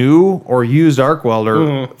powerful new or used arc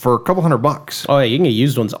welder for a couple $100. Oh yeah, you can get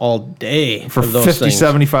used ones all day for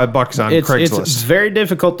 $50-$75 on Craigslist. It's very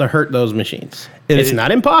difficult to hurt those machines. It's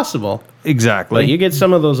not impossible. Exactly. But you get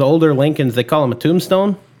some of those older Lincolns, they call them a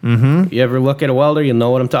tombstone. You ever look at a welder, you'll know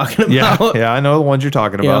what I'm talking about. Yeah, I know the ones you're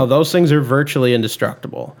talking about. Those things are virtually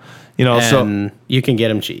indestructible. And you can get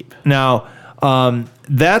them cheap. Now,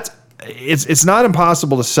 it's not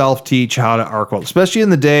impossible to self-teach how to arc weld, especially in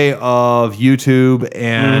the day of YouTube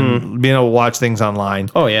and being able to watch things online.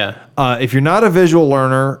 Oh, yeah. If you're not a visual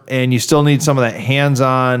learner and you still need some of that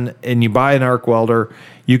hands-on and you buy an arc welder,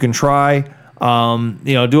 you can try. Do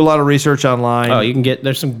a lot of research online. Oh,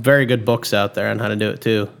 there's some very good books out there on how to do it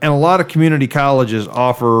too. And a lot of community colleges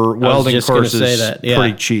offer welding courses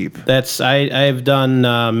pretty cheap. I've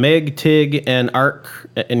done MIG, TIG, and arc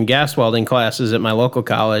and gas welding classes at my local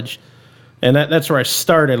college. And that's where I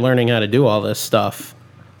started learning how to do all this stuff.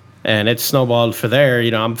 And it's snowballed for there.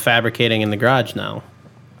 I'm fabricating in the garage now.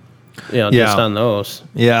 Just on those.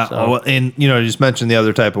 Yeah. So. And, you just mentioned the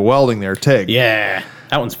other type of welding there, TIG. Yeah.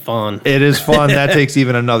 That one's fun. It is fun. That takes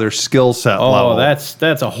even another skill set level. Oh,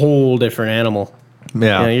 that's a whole different animal.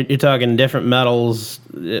 Yeah. You're talking different metals.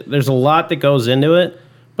 There's a lot that goes into it,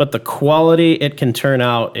 but the quality it can turn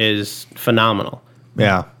out is phenomenal.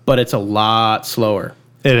 Yeah. But it's a lot slower.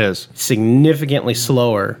 It is. Significantly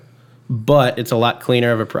slower, but it's a lot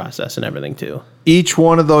cleaner of a process and everything, too. Each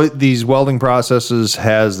one of these welding processes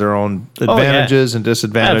has their own advantages and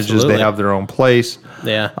disadvantages. Absolutely. They have their own place.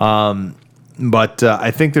 Yeah. But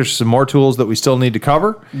I think there's some more tools that we still need to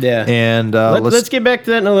cover. Yeah. And let's get back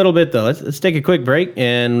to that in a little bit, though. Let's take a quick break,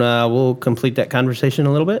 and we'll complete that conversation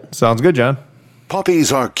a little bit. Sounds good, John.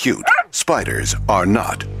 Puppies are cute. Spiders are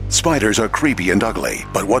not. Spiders are creepy and ugly.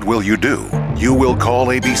 But what will you do? you will call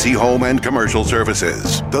ABC Home and Commercial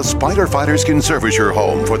Services. The Spider Fighters can service your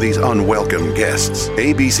home for these unwelcome guests.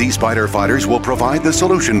 ABC Spider Fighters will provide the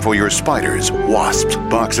solution for your spiders, wasps,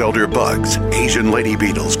 box elder bugs, Asian lady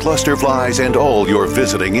beetles, cluster flies, and all your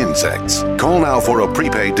visiting insects. Call now for a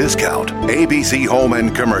prepaid discount. ABC Home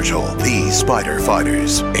and Commercial, the Spider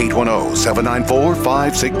Fighters.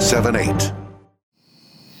 810-794-5678.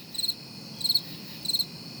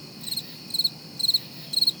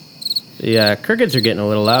 The crickets are getting a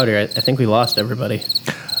little louder. I think we lost everybody.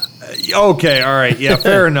 Okay, all right. Yeah,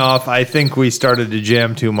 fair enough. I think we started to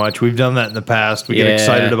jam too much. We've done that in the past. We get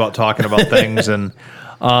excited about talking about things. And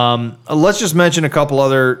let's just mention a couple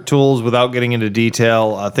other tools without getting into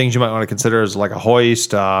detail. Things you might want to consider is like a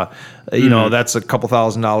hoist. You know, that's a couple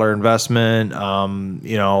 $1,000 investment.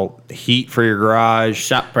 You know, heat for your garage.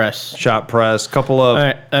 Shop press. Couple of... All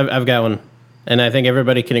right, I've got one. And I think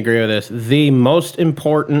everybody can agree with this. The most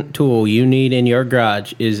important tool you need in your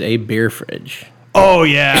garage is a beer fridge. Oh,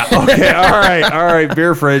 yeah. Okay. All right.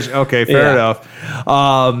 Beer fridge. Okay. Fair enough.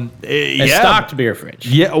 A stocked beer fridge.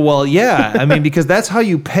 Yeah. Well, yeah. I mean, because that's how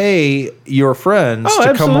you pay your friends to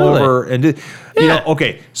absolutely. come over and do, you know,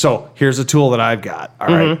 okay. So here's a tool that I've got. All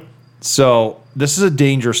right. So this is a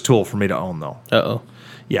dangerous tool for me to own, though. Uh-oh.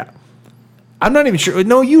 Yeah. I'm not even sure.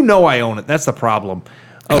 No, you know I own it. That's the problem.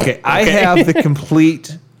 Okay. I have the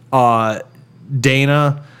complete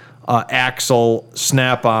Dana axle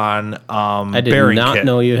snap-on I did bearing not kit.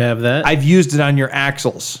 know you have that. I've used it on your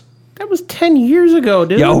axles. That was 10 years ago,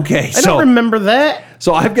 dude. Yeah, okay, I so- don't remember that.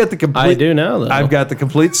 So I've got the complete. I do now, though. I've got the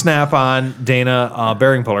complete snap-on Dana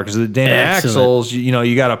bearing puller because the Dana Excellent. axles, you know,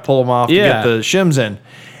 you got to pull them off to get the shims in,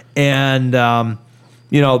 and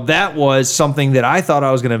you know that was something that I thought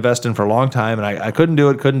I was going to invest in for a long time, and I couldn't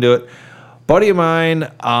do it. Buddy of mine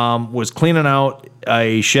was cleaning out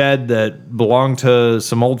a shed that belonged to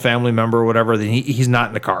some old family member or whatever. He's not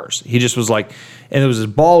into cars. He just was like, and there was this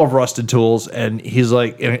ball of rusted tools, and he's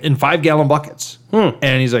like, in 5-gallon buckets.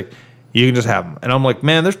 And he's like, you can just have them. And I'm like,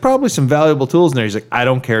 man, there's probably some valuable tools in there. He's like, I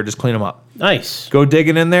don't care. Just clean them up. Nice. Go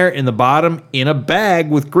digging in there in the bottom in a bag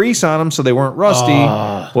with grease on them so they weren't rusty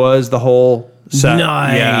was the whole set.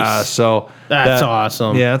 Nice. Yeah, so That's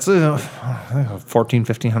awesome. Yeah, it's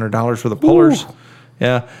 $1,400-$1,500 for the pullers. Ooh.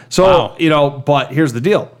 Yeah. So, Wow. you know, but here's the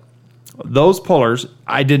deal. Those pullers,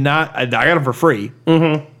 I got them for free.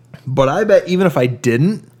 Mm-hmm. But I bet even if I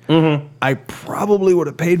didn't, I probably would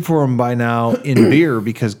have paid for them by now in beer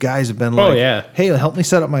because guys have been like, hey, help me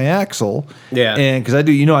set up my axle. Yeah. And because I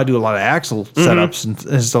do a lot of axle setups and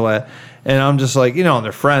stuff like that. And I'm just like, you know, and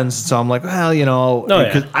they're friends. So I'm like, well, you know,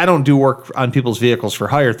 because I don't do work on people's vehicles for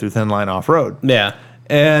hire through Thin Line Off-Road. Yeah.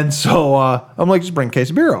 And so I'm like, just bring a case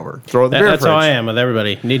of beer over. Throw it in the beer fridge. That's how I am with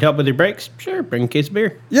everybody. Need help with your brakes? Sure, bring a case of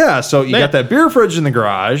beer. Yeah, so you got that beer fridge in the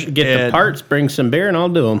garage. Get the parts, bring some beer, and I'll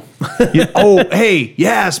do them. Oh, hey,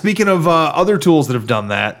 yeah, speaking of other tools that have done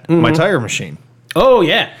that, my tire machine. Oh,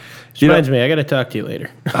 yeah. Reminds me, I got to talk to you later.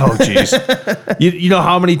 Oh, jeez. you know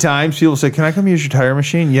how many times people say, can I come use your tire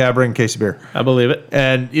machine? Yeah, bring a case of beer. I believe it.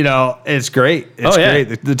 And, you know, it's great. It's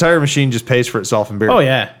great. The tire machine just pays for itself in beer. Oh,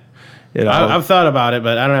 yeah. You know? I've thought about it,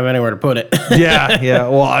 but I don't have anywhere to put it. Yeah.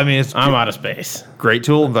 Well, I mean, I'm out of space. Great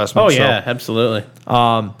tool investment. Oh, yeah, absolutely.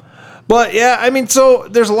 But, yeah, I mean, so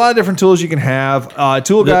there's a lot of different tools you can have.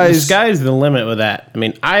 Tool guys. The sky's the limit with that. I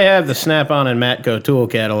mean, I have the Snap-on and Matco tool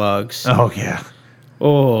catalogs. Oh, yeah.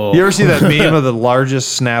 Oh. You ever see that meme of the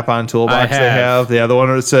largest Snap-on toolbox they have? Yeah, the one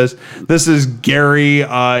where it says, "This is Gary.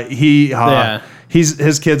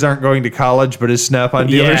 His kids aren't going to college, but his Snap-on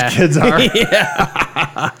dealer's kids are."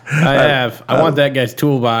 I have. I want that guy's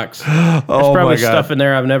toolbox. There's Oh probably my God. stuff in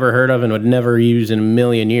there I've never heard of and would never use in a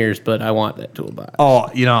million years, but I want that toolbox. Oh,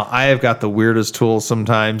 you know, I have got the weirdest tools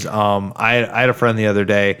sometimes. I had a friend the other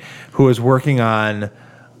day who was working on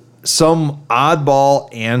some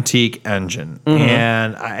oddball antique engine,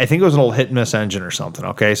 and I think it was an old hit and miss engine or something.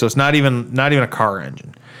 Okay, so it's not even a car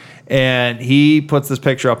engine. And he puts this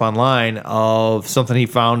picture up online of something he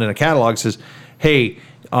found in a catalog. Says, "Hey,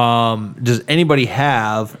 does anybody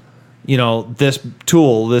have, you know, this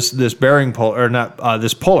tool, this bearing puller, or not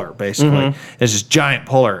this puller? Basically, it's this giant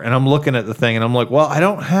puller." And I'm looking at the thing, and I'm like, "Well, I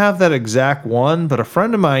don't have that exact one, but a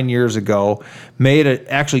friend of mine years ago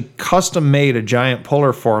actually custom made a giant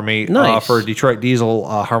puller for me for a Detroit Diesel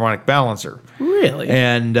harmonic balancer." Really?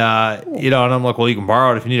 And, you know, and I'm like, well, you can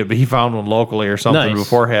borrow it if you need it. But he found one locally or something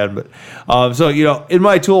beforehand. But so, you know, in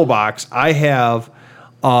my toolbox, I have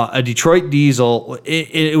a Detroit Diesel.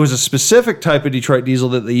 It was a specific type of Detroit Diesel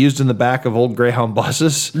that they used in the back of old Greyhound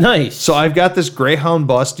buses. Nice. So I've got this Greyhound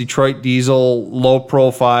bus Detroit Diesel low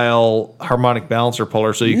profile harmonic balancer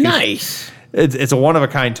puller. So you can. Nice. it's a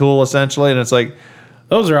one-of-a-kind tool, essentially, and it's like,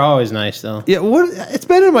 Those are always nice, though. yeah, it's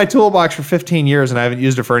been in my toolbox for 15 years, and I haven't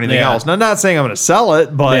used it for anything Yeah. else. Now, I'm not saying I'm going to sell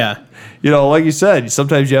it, but, Yeah. like you said,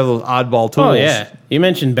 sometimes you have those oddball tools. Oh, yeah. You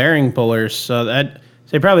mentioned bearing pullers, so that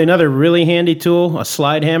say probably another really handy tool, a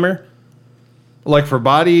slide hammer. Like for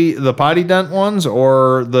the body dent ones,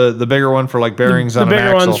 or the bigger one for like bearings The on an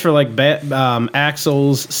bigger axle? ones for like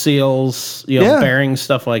axles, seals, Yeah. bearings,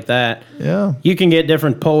 stuff like that. Yeah. You can get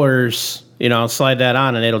different pullers, slide that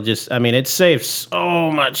on, and it'll just, it saves so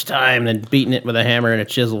much time than beating it with a hammer and a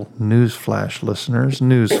chisel. Newsflash, listeners.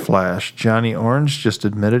 Newsflash. Johnny Orange just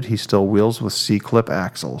admitted he still wheels with C-clip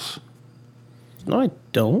axles. No, I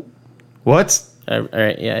don't. What? All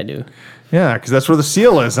right, yeah, I do. Yeah, because that's where the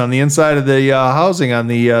seal is, on the inside of the housing on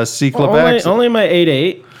the C-clip axle. Only my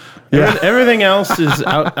 8.8. Yeah. Everything else is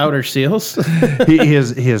outer seals. he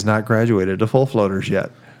has not graduated to full floaters yet.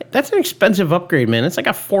 That's an expensive upgrade, man. It's like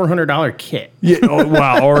a $400 kit. Yeah,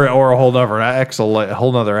 wow, or a whole other axle,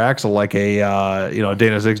 like a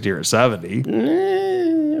Dana 60 or a 70.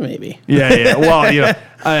 Maybe. Yeah. Well,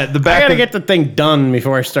 the back. I gotta get the thing done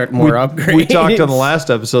before I start more upgrades. We talked on the last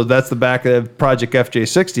episode. That's the back of Project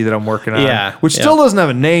FJ60 that I'm working on. Yeah, which still doesn't have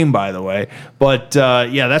a name, by the way. But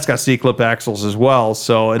that's got C-clip axles as well.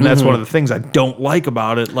 So, and that's one of the things I don't like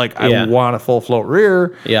about it. Like, I want a full float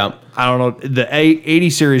rear. Yeah. I don't know. The 80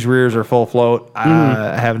 series rears are full float.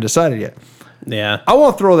 I haven't decided yet. Yeah. I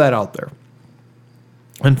won't throw that out there.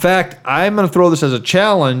 In fact, I'm going to throw this as a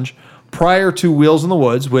challenge prior to Wheels in the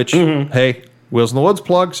Woods, which, hey, Wheels in the Woods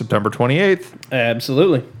plug, September 28th,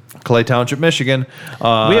 Absolutely. Clay Township, Michigan.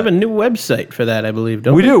 We have a new website for that, I believe,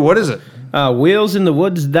 don't we? We do. What is it?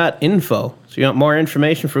 Wheelsinthewoods.info. So you want more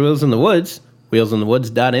information for Wheels in the Woods?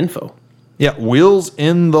 Wheelsinthewoods.info. Yeah,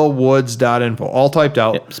 wheelsinthewoods.info. All typed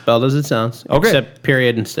out. Yep, spelled as it sounds. Okay. Except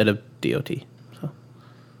period instead of DOT.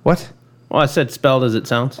 What? Well, I said spelled as it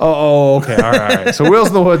sounds. Oh, okay. All right. So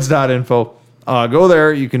wheelsinthewoods.info. Go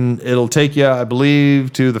there. It'll take you, I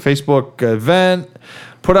believe, to the Facebook event.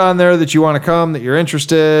 Put on there that you want to come, that you're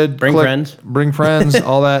interested. Bring friends. Bring friends,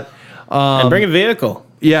 all that. And bring a vehicle.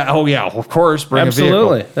 Yeah. Oh, yeah. Of course. Bring a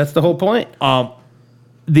vehicle. Absolutely. That's the whole point.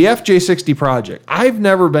 The FJ60 project. I've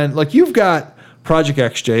never been, like, you've got Project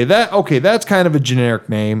XJ. That's kind of a generic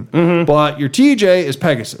name. But your TJ is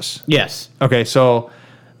Pegasus. Yes. Okay, so,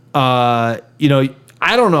 I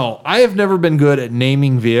don't know. I have never been good at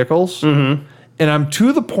naming vehicles. And I'm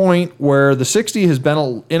to the point where the 60 has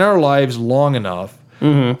been in our lives long enough.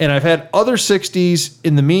 And I've had other 60s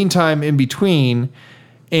in the meantime in between.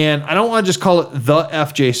 And I don't want to just call it the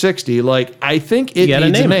FJ60. Like, I think it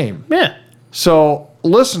needs a name. Yeah. So,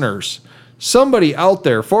 listeners, somebody out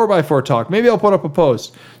there, 4x4 Talk, maybe I'll put up a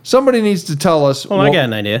post. Somebody needs to tell us. Well, I got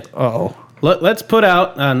an idea. Uh-oh. Let's put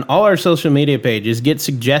out on all our social media pages, get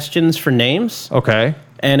suggestions for names. Okay.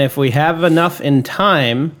 And if we have enough in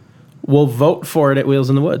time, we'll vote for it at Wheels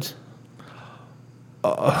in the Woods.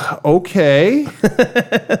 Okay.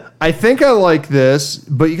 I think I like this,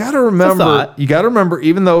 but you got to remember,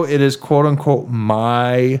 even though it is quote unquote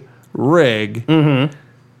my rig, the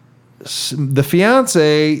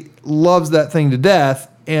fiance loves that thing to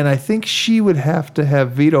death, and I think she would have to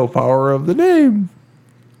have veto power of the name.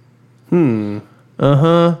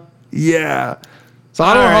 Yeah. So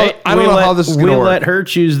I don't know how this is going to work. We let her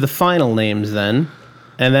choose the final names then,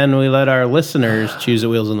 and then we let our listeners choose at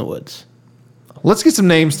Wheels in the Woods. Let's get some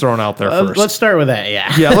names thrown out there first. Let's start with that,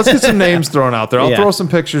 yeah. Yeah, let's get some names thrown out there. I'll Yeah. throw some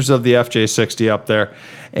pictures of the FJ60 up there.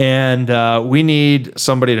 And we need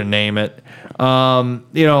somebody to name it.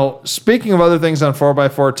 Speaking of other things on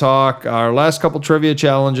 4x4 Talk, our last couple trivia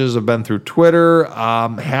challenges have been through Twitter.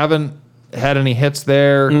 Haven't had any hits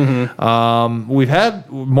there. We've had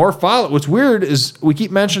more follow. What's weird is we keep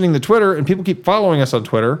mentioning the Twitter, and people keep following us on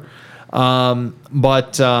Twitter.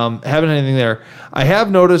 But haven't had anything there. I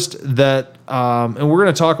have noticed that, and we're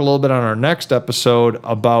going to talk a little bit on our next episode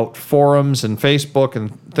about forums and Facebook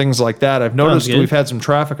and things like that. I've noticed we've had some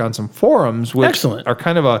traffic on some forums, which are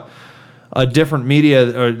kind of a different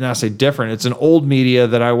media, or not say different. It's an old media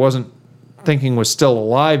that I wasn't thinking was still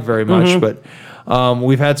alive very much, but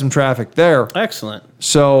we've had some traffic there. Excellent.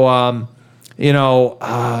 So,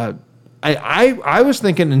 I was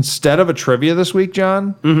thinking instead of a trivia this week,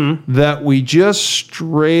 John, that we just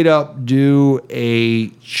straight up do a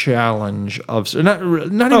challenge of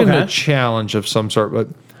not even a challenge of some sort, but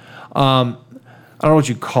I don't know what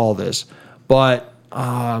you call this, but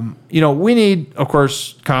we need, of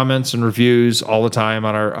course, comments and reviews all the time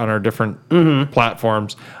on our different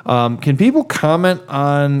platforms. Can people comment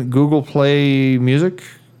on Google Play Music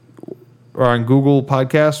or on Google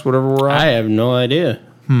Podcasts, whatever we're on? I have no idea.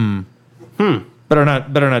 Better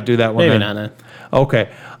not do that one. Maybe then. not. Okay.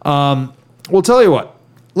 We'll tell you what.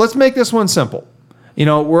 Let's make this one simple.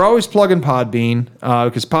 We're always plugging Podbean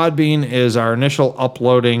because Podbean is our initial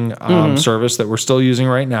uploading service that we're still using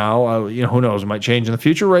right now. Who knows? It might change in the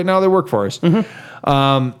future. Right now, they work for us.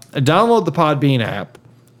 Download the Podbean app,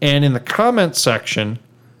 and in the comments section,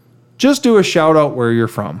 just do a shout out where you're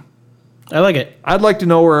from. I like it. I'd like to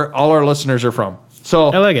know where all our listeners are from. So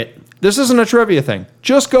I like it. This isn't a trivia thing.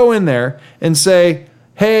 Just go in there and say,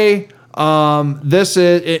 hey, this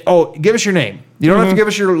is it. Oh, give us your name. You don't have to give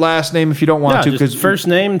us your last name if you don't want to. Just first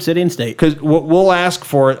name, city, and state. Because we'll ask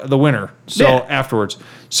for the winner afterwards.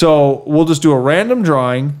 So we'll just do a random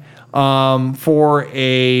drawing for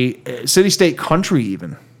a city, state, country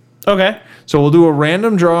even. Okay. So we'll do a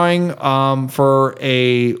random drawing for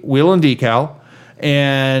a wheel and decal.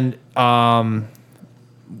 And,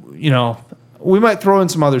 we might throw in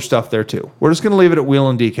some other stuff there too. We're just going to leave it at wheel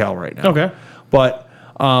and decal right now. Okay. But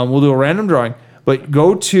we'll do a random drawing. But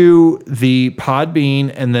go to the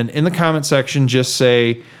Podbean and then in the comment section, just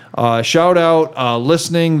say, shout out,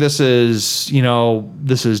 listening. This is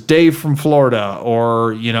Dave from Florida,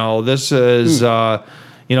 or, this is, I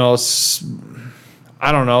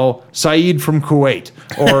don't know, Saeed from Kuwait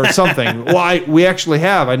or something. Well,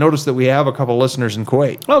 I noticed that we have a couple listeners in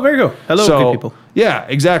Kuwait. Oh, very good. Hello, good people. Yeah,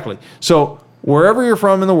 exactly. So wherever you're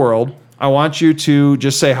from in the world, I want you to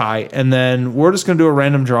just say hi, and then we're just going to do a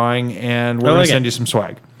random drawing, and we're going to send you some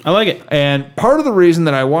swag. I like it. And part of the reason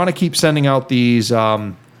that I want to keep sending out these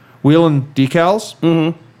wheel and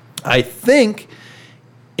decals, I think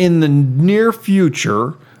in the near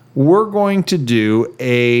future, we're going to do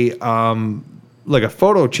a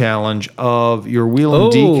photo challenge of your wheel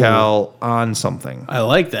and decal on something. I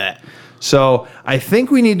like that. So I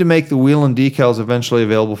think we need to make the wheel and decals eventually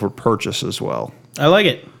available for purchase as well. I like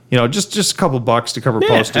it. Just a couple bucks to cover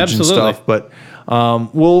postage absolutely. and stuff. But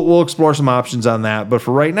we'll explore some options on that. But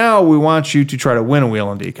for right now, we want you to try to win a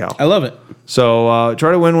wheel and decal. I love it. So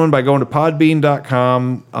try to win one by going to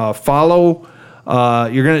podbean.com. Follow.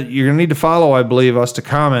 You're gonna need to follow, I believe, us to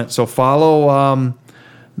comment. So follow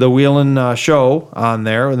the Wheelin' Show on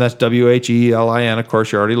there, and that's WHELIN. Of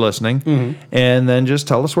course, you're already listening. And then just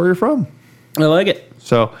tell us where you're from. I like it.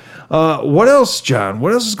 So, what else, John?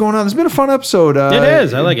 What else is going on? It's been a fun episode. It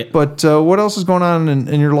is. I like it. But what else is going on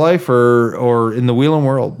in your life or in the wheeling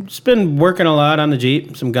world? Just been working a lot on the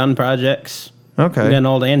Jeep, some gun projects. Okay. Got an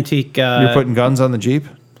old antique. You're putting guns on the Jeep?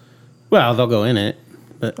 Well, they'll go in it.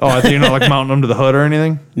 But Oh, I think you're not like mounting them to the hood or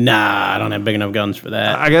anything? Nah, I don't have big enough guns for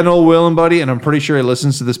that. I got an old wheeling buddy, and I'm pretty sure he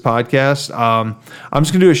listens to this podcast. I'm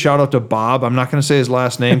just going to do a shout out to Bob. I'm not going to say his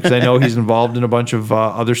last name because I know he's involved in a bunch of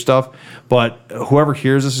other stuff. But whoever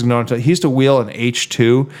hears this is going to. He used to wheel an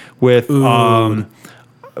H2 with.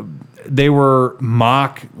 They were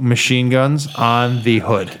mock machine guns on the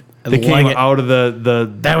hood. They came out of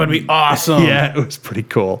the. That would be awesome. Yeah, it was pretty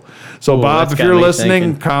cool. So, Ooh, Bob, that's if got you're me listening,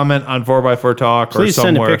 thinking. comment on 4x4 Talk Please or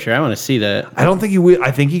somewhere. send a picture. I want to see that. I don't think he will. I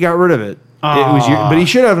think he got rid of it. It was, but he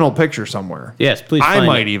should have an old picture somewhere. Yes, please. I Find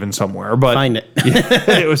might it. even somewhere, but Find it.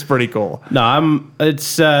 it was pretty cool. No,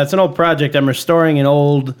 it's an old project. I'm restoring an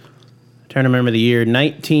old. I'm trying to remember the year,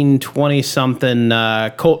 1920 something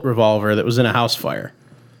Colt revolver that was in a house fire.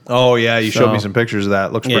 Oh, yeah, you showed me some pictures of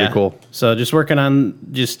that. Looks pretty cool. So just working on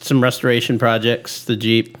just some restoration projects, the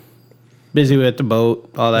Jeep, busy with the boat,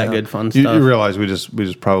 all that good fun stuff. You realize we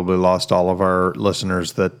just probably lost all of our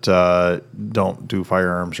listeners that don't do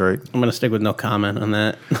firearms, right? I'm going to stick with no comment on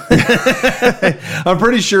that. I'm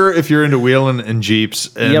pretty sure if you're into wheeling and Jeeps,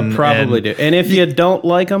 You probably do. And if you don't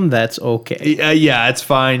like them, that's okay. yeah, it's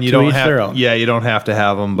fine. You To don't each have. their own. Yeah, you don't have to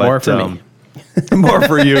have them. But, More for me. More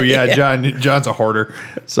for you. Yeah, John's a hoarder.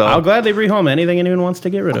 So I'll gladly rehome anything anyone wants to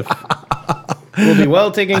get rid of. We'll be well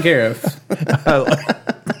taken care of.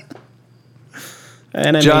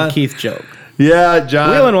 And I made Keith joke. Yeah,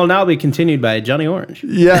 John. Wheeling will now be continued by Johnny Orange.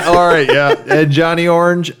 Yeah, all right, yeah. And Johnny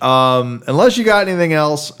Orange, unless you got anything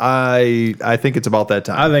else, I think it's about that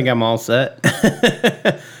time. I think I'm all set.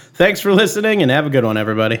 Thanks for listening, and have a good one,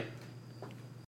 everybody.